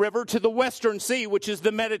Euphrates River, to the western sea, which is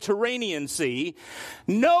the Mediterranean Sea.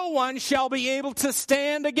 No one shall be able to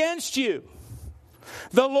stand against you.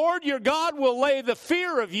 The Lord your God will lay the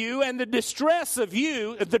fear of you and the distress of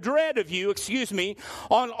you, the dread of you,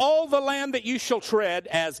 on all the land that you shall tread,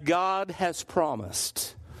 as God has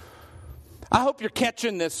promised. I hope you're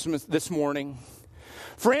catching this morning.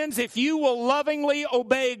 Friends, if you will lovingly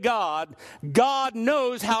obey God, God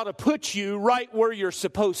knows how to put you right where you're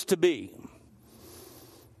supposed to be.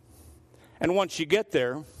 And once you get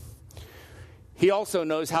there, he also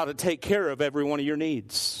knows how to take care of every one of your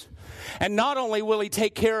needs. And not only will he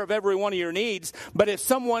take care of every one of your needs, but if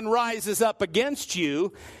someone rises up against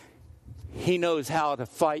you, he knows how to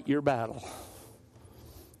fight your battle.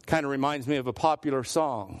 Kind of reminds me of a popular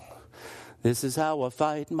song. This is how I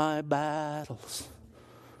fight my battles.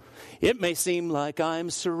 It may seem like I'm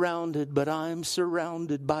surrounded, but I'm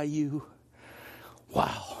surrounded by you.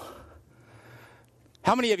 Wow.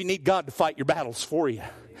 How many of you need God to fight your battles for you?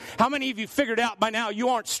 How many of you figured out by now you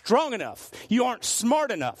aren't strong enough, you aren't smart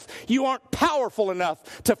enough, you aren't powerful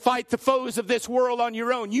enough to fight the foes of this world on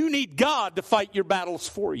your own? You need God to fight your battles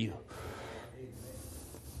for you.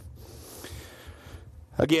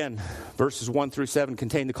 Again, verses 1 through 7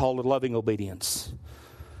 contain the call to loving obedience.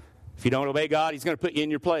 If you don't obey God, he's going to put you in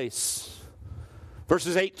your place.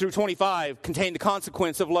 Verses 8 through 25 contain the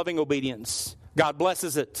consequence of loving obedience. God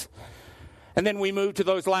blesses it. And then we move to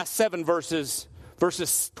those last 7 verses,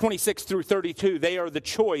 verses 26 through 32. They are the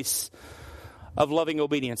choice of loving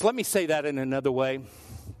obedience. Let me say that in another way.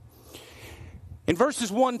 In verses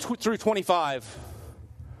 1 through 25,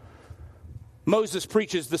 Moses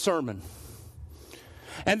preaches the sermon.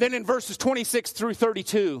 And then in verses 26 through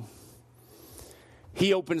 32,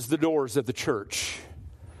 he opens the doors of the church.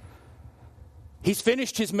 He's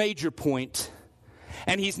finished his major point,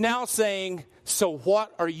 and he's now saying, so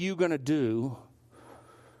what are you going to do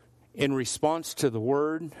in response to the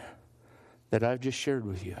word that I've just shared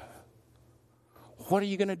with you? What are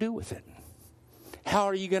you going to do with it? How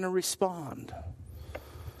are you going to respond?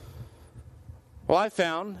 Well, I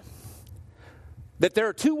found that there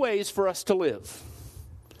are 2 ways for us to live.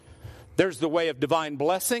 There's the way of divine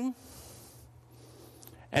blessing,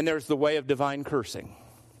 and there's the way of divine cursing.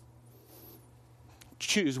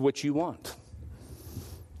 Choose what you want.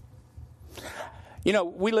 You know,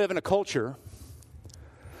 we live in a culture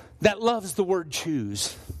that loves the word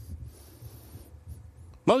choose.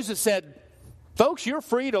 Moses said, folks, you're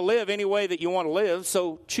free to live any way that you want to live,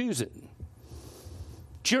 so choose it.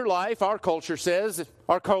 It's your life, our culture says.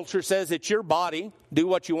 Our culture says it's your body. Do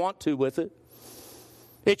what you want to with it.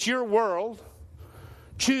 It's your world.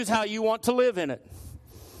 Choose how you want to live in it.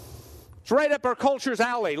 It's right up our culture's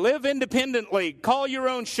alley. Live independently. Call your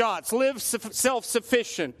own shots. Live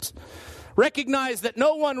self-sufficient. Recognize that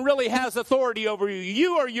no one really has authority over you.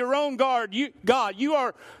 You are your own God. You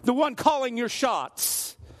are the one calling your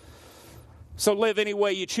shots. So live any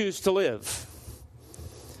way you choose to live.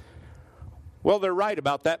 Well, they're right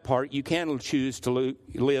about that part. You can choose to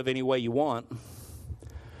live any way you want.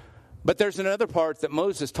 But there's another part that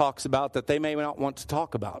Moses talks about that they may not want to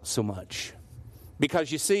talk about so much.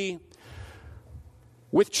 Because you see,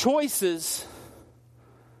 with choices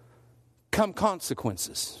come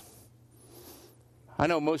consequences. I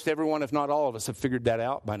know most everyone, if not all of us, have figured that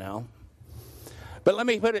out by now. But let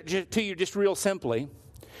me put it to you just real simply.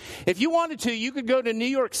 If you wanted to, you could go to New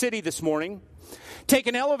York City this morning, take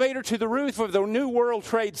an elevator to the roof of the New World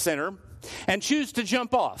Trade Center, and choose to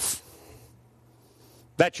jump off.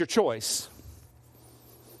 That's your choice.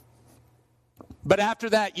 But after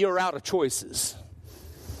that, you're out of choices.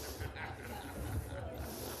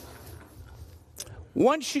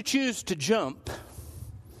 Once you choose to jump,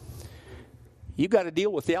 you got to deal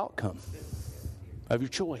with the outcome of your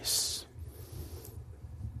choice.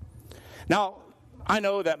 Now, I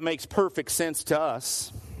know that makes perfect sense to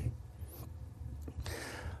us,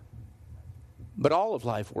 but all of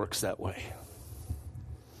life works that way.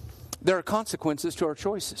 There are consequences to our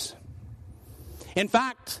choices. In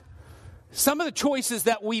fact, some of the choices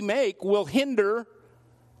that we make will hinder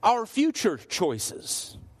our future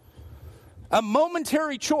choices. A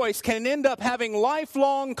momentary choice can end up having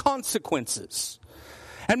lifelong consequences.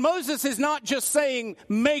 And Moses is not just saying,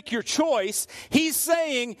 make your choice. He's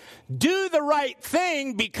saying, do the right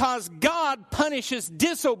thing because God punishes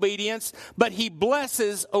disobedience, but he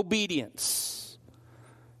blesses obedience.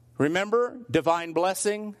 Remember, divine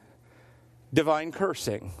blessing, divine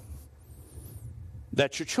cursing.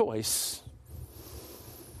 That's your choice.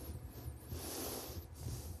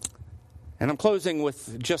 And I'm closing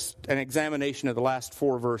with just an examination of the last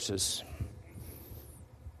 4 verses.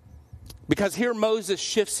 Because here Moses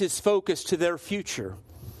shifts his focus to their future.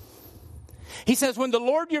 He says, when the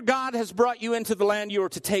Lord your God has brought you into the land, you are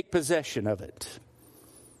to take possession of it.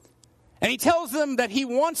 And he tells them that he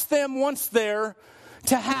wants them once there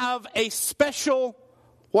to have a special,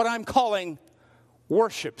 what I'm calling,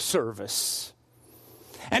 worship service.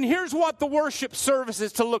 And here's what the worship service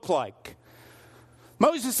is to look like.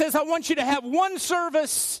 Moses says, I want you to have one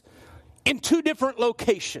service in 2 different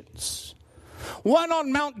locations. One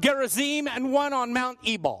on Mount Gerizim and one on Mount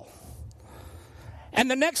Ebal. And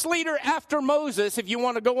the next leader after Moses, if you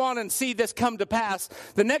want to go on and see this come to pass,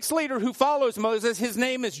 the next leader who follows Moses, his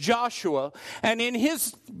name is Joshua. And in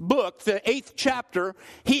his book, the 8th chapter,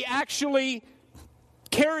 he actually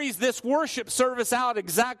carries this worship service out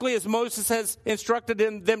exactly as Moses has instructed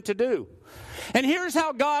them to do. And here's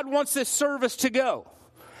how God wants this service to go.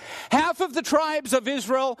 Half of the tribes of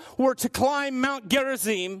Israel were to climb Mount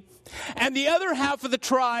Gerizim, and the other half of the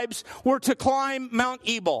tribes were to climb Mount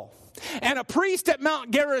Ebal. And a priest at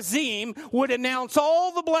Mount Gerizim would announce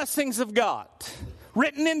all the blessings of God,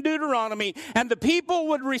 written in Deuteronomy, and the people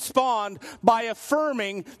would respond by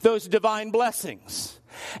affirming those divine blessings.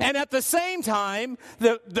 And at the same time,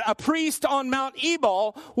 a priest on Mount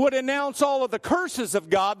Ebal would announce all of the curses of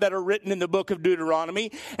God that are written in the book of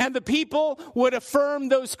Deuteronomy, and the people would affirm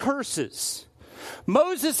those curses.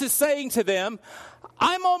 Moses is saying to them,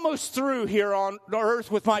 I'm almost through here on earth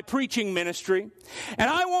with my preaching ministry, and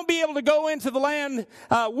I won't be able to go into the land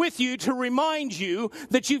with you to remind you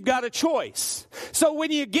that you've got a choice. So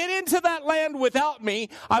when you get into that land without me,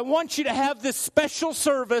 I want you to have this special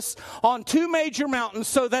service on 2 major mountains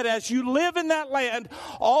so that as you live in that land,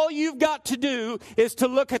 all you've got to do is to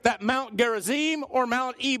look at that Mount Gerizim or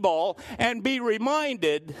Mount Ebal and be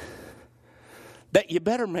reminded that you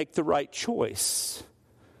better make the right choice.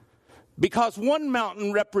 Because one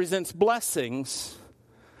mountain represents blessings,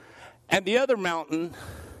 and the other mountain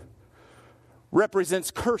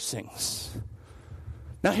represents cursings.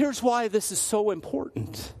 Now, here's why this is so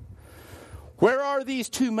important. Where are these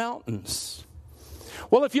 2 mountains?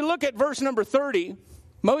 Well, if you look at verse number 30,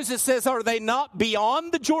 Moses says, are they not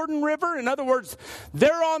beyond the Jordan River? In other words,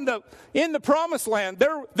 they're in the promised land.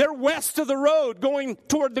 They're west of the road going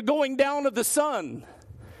toward the going down of the sun.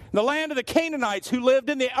 The land of the Canaanites who lived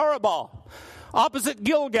in the Arabah, opposite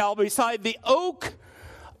Gilgal, beside the oak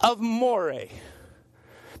of Moreh.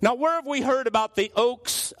 Now, where have we heard about the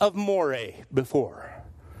oaks of Moreh before?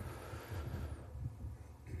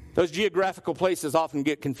 Those geographical places often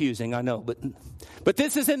get confusing, I know, but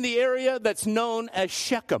this is in the area that's known as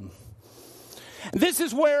Shechem. This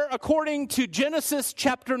is where, according to Genesis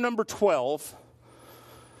chapter number 12,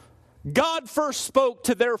 God first spoke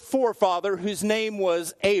to their forefather, whose name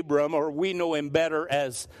was Abram, or we know him better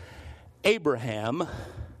as Abraham,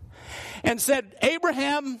 and said,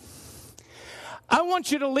 Abraham, I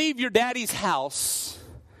want you to leave your daddy's house,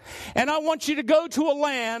 and I want you to go to a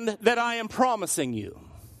land that I am promising you.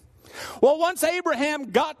 Well, once Abraham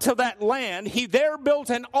got to that land, he there built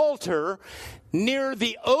an altar near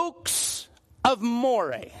the oaks of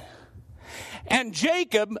Moreh. And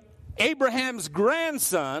Jacob, Abraham's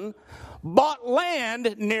grandson, bought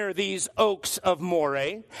land near these oaks of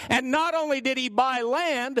Moreh. And not only did he buy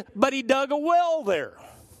land, but he dug a well there.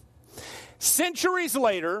 Centuries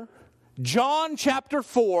later, John chapter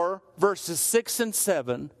 4, verses 6 and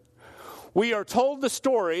 7, we are told the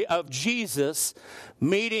story of Jesus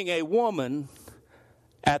meeting a woman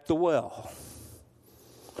at the well.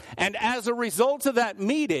 And as a result of that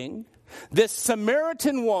meeting, this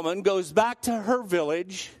Samaritan woman goes back to her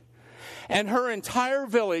village, and her entire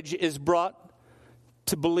village is brought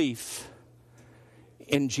to belief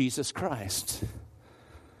in Jesus Christ.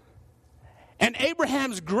 And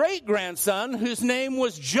Abraham's great-grandson, whose name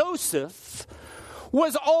was Joseph,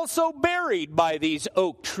 was also buried by these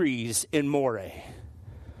oak trees in Moreh.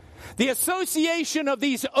 The association of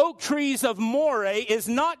these oak trees of Moreh is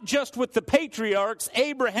not just with the patriarchs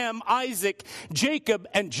Abraham, Isaac, Jacob,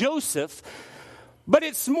 and Joseph, but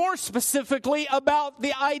it's more specifically about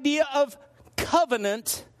the idea of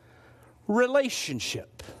covenant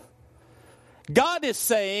relationship. God is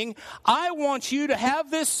saying, I want you to have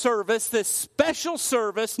this service, this special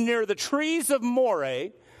service near the trees of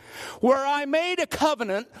Moreh, where I made a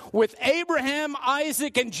covenant with Abraham,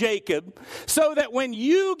 Isaac, and Jacob, so that when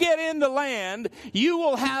you get in the land, you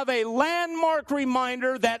will have a landmark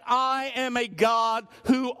reminder that I am a God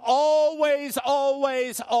who always,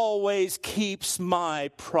 always, always keeps my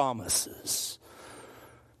promises.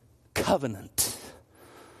 Covenant.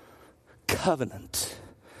 Covenant.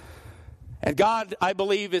 And God, I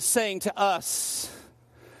believe, is saying to us,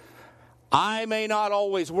 I may not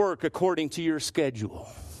always work according to your schedule.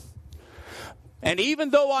 And even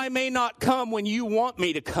though I may not come when you want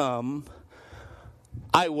me to come,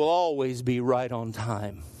 I will always be right on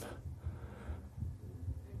time.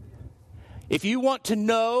 If you want to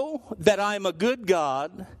know that I'm a good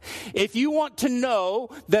God, if you want to know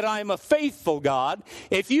that I'm a faithful God,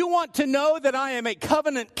 if you want to know that I am a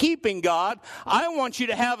covenant-keeping God, I want you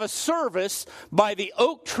to have a service by the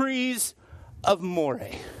oak trees of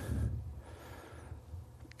Moreh.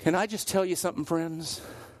 Can I just tell you something, friends?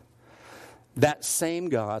 That same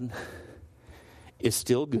God is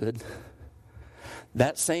still good.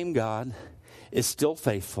 That same God is still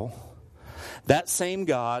faithful. That same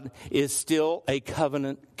God is still a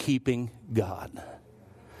covenant-keeping God.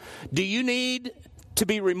 Do you need to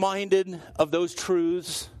be reminded of those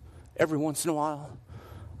truths every once in a while?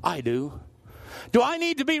 I do. Do I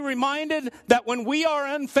need to be reminded that when we are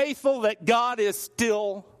unfaithful, that God is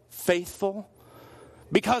still faithful?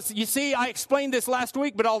 Because, you see, I explained this last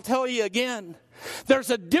week, but I'll tell you again. There's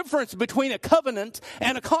a difference between a covenant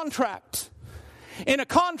and a contract. In a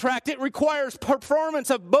contract, it requires performance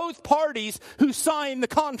of both parties who sign the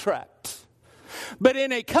contract. But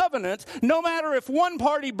in a covenant, no matter if one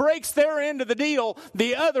party breaks their end of the deal,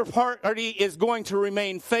 the other party is going to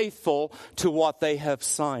remain faithful to what they have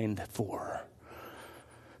signed for.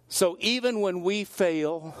 So even when we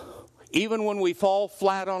fail, Even when we fall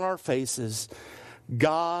flat on our faces,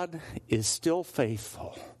 God is still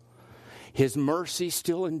faithful. His mercy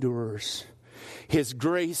still endures. His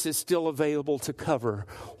grace is still available to cover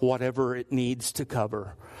whatever it needs to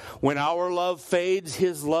cover. When our love fades,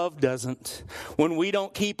 His love doesn't. When we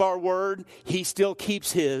don't keep our word, He still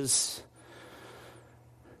keeps His.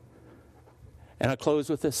 And I close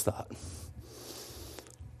with this thought.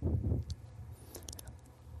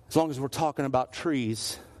 As long as we're talking about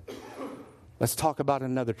trees, let's talk about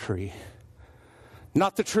another tree.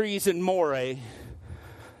 Not the trees in Moreh,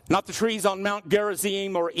 not the trees on Mount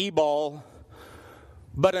Gerizim or Ebal,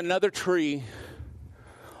 but another tree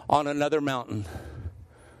on another mountain,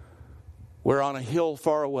 where on a hill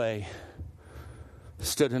far away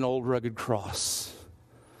stood an old rugged cross,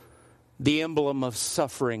 the emblem of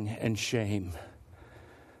suffering and shame.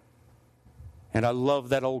 And I love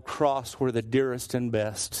that old cross where the dearest and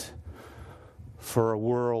best for a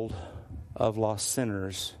world of lost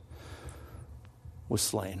sinners was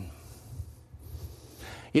slain.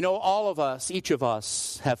 You know, all of us, each of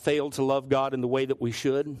us, have failed to love God in the way that we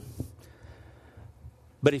should.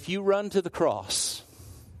 But if you run to the cross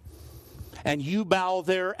and you bow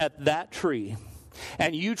there at that tree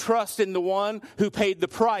and you trust in the one who paid the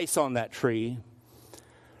price on that tree,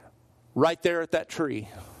 right there at that tree,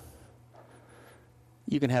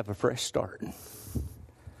 you can have a fresh start.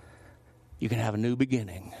 You can have a new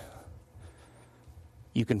beginning.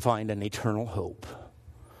 You can find an eternal hope.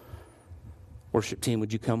 Worship team,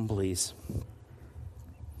 would you come, please?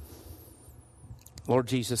 Lord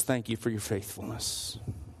Jesus, thank you for your faithfulness.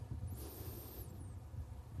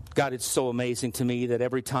 God, it's so amazing to me that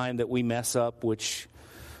every time that we mess up, which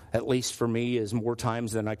at least for me is more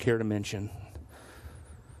times than I care to mention,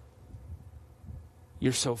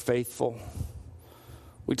 you're so faithful.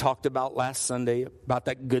 We talked about last Sunday about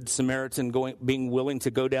that good Samaritan being willing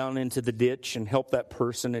to go down into the ditch and help that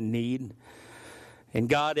person in need. And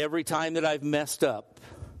God, every time that I've messed up,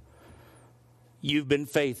 you've been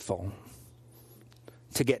faithful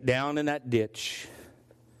to get down in that ditch,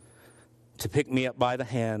 to pick me up by the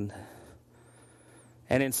hand.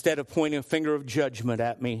 And instead of pointing a finger of judgment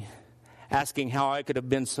at me, asking how I could have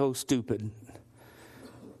been so stupid,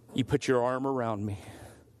 you put your arm around me.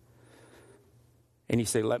 And you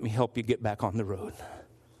say, let me help you get back on the road.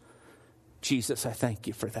 Jesus, I thank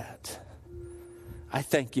you for that. I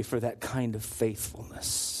thank you for that kind of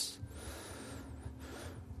faithfulness.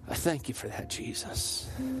 I thank you for that, Jesus.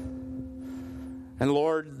 And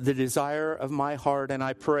Lord, the desire of my heart, and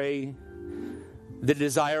I pray the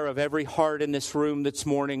desire of every heart in this room this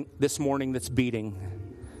morning that's beating,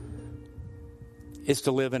 is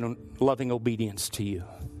to live in loving obedience to you.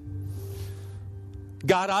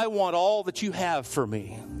 God, I want all that you have for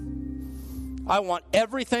me. I want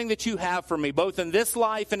everything that you have for me, both in this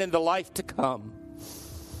life and in the life to come.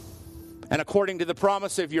 And according to the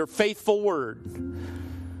promise of your faithful word,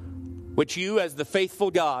 which you as the faithful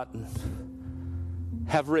God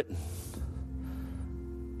have written,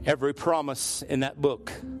 every promise in that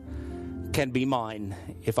book can be mine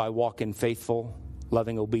if I walk in faithful,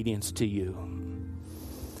 loving obedience to you.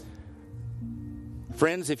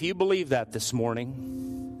 Friends, if you believe that this morning,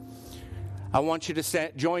 I want you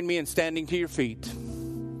to join me in standing to your feet.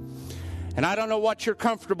 And I don't know what you're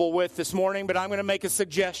comfortable with this morning, but I'm going to make a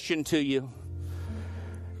suggestion to you.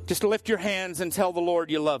 Just lift your hands and tell the Lord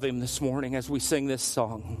you love him this morning as we sing this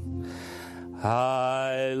song.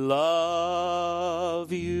 I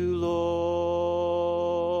love you, Lord,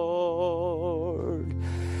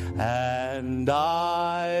 and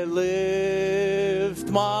I lift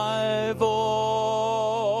my voice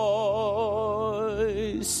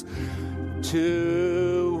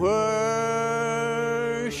to worship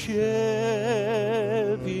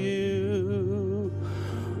you,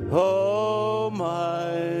 oh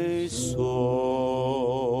my soul,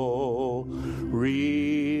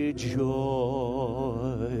 rejoice.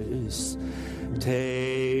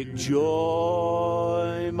 Take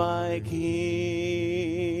joy, my King,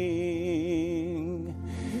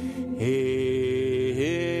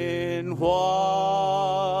 in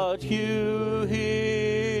what you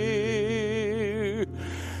hear.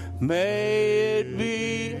 May it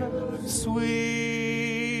be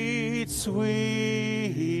sweet,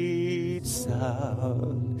 sweet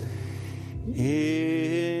sound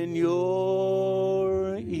in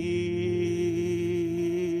your ear.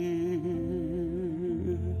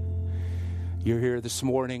 You're here this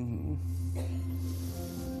morning,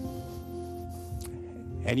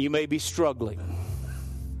 and you may be struggling,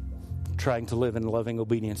 trying to live in loving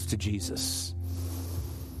obedience to Jesus.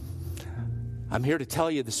 I'm here to tell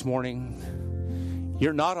you this morning,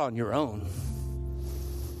 you're not on your own.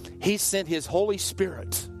 He sent His Holy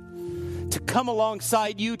Spirit to come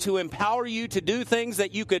alongside you, to empower you to do things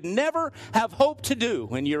that you could never have hoped to do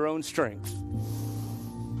in your own strength.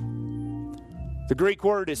 The Greek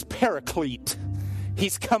word is paraclete.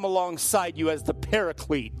 He's come alongside you as the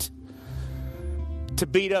paraclete to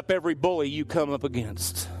beat up every bully you come up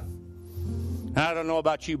against. And I don't know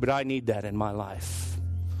about you, but I need that in my life.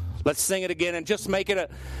 Let's sing it again and just make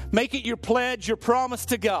it your pledge, your promise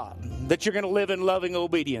to God that you're going to live in loving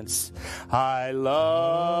obedience. I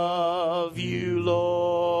love you, Lord,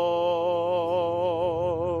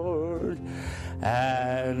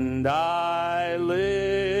 and I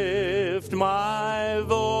lift my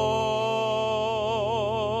voice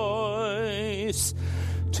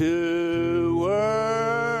to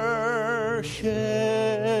worship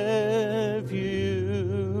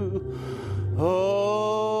you.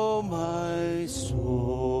 Oh, my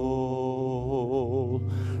soul,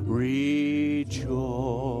 rejoice.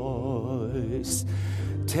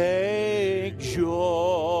 Take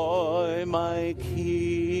joy, my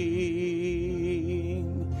King,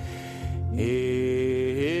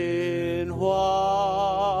 in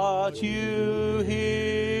what you hear.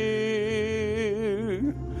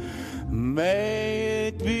 May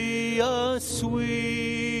it be a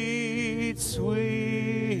sweet,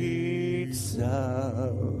 sweet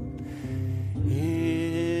sound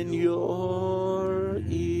in your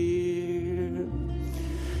ear.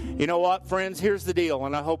 You know what, friends? Here's the deal,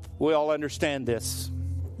 and I hope we all understand this.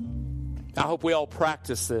 I hope we all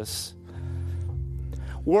practice this.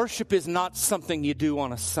 Worship is not something you do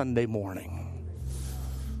on a Sunday morning.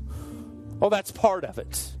 Oh, that's part of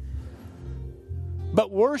it. But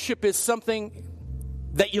worship is something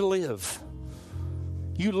that you live.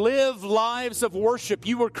 You live lives of worship.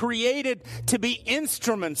 You were created to be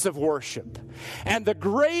instruments of worship. And the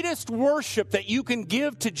greatest worship that you can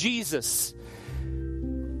give to Jesus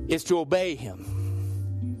is to obey Him.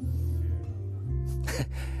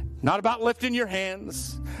 Not about lifting your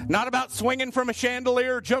hands, not about swinging from a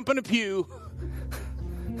chandelier or jumping a pew.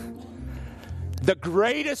 The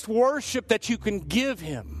greatest worship that you can give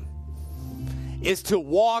Him is to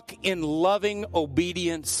walk in loving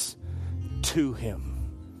obedience to Him.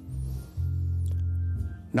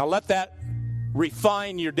 Now let that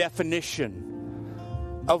refine your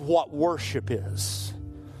definition of what worship is.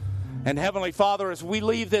 And Heavenly Father, as we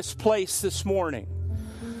leave this place this morning,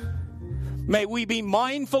 may we be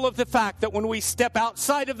mindful of the fact that when we step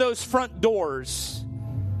outside of those front doors,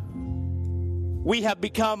 we have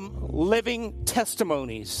become living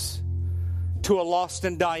testimonies to a lost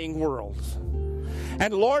and dying world.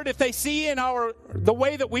 And Lord, if they see in the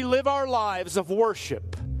way that we live our lives of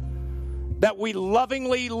worship, that we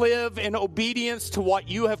lovingly live in obedience to what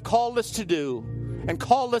you have called us to do and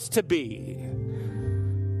called us to be,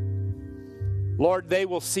 Lord, they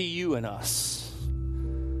will see you in us.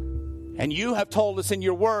 And you have told us in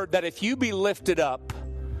your word that if you be lifted up,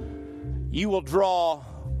 you will draw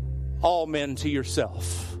all men to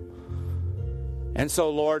yourself. And so,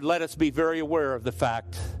 Lord, let us be very aware of the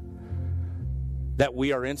fact that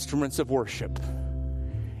we are instruments of worship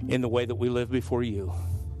in the way that we live before you.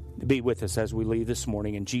 Be with us as we leave this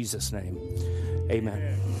morning in Jesus' name.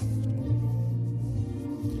 Amen.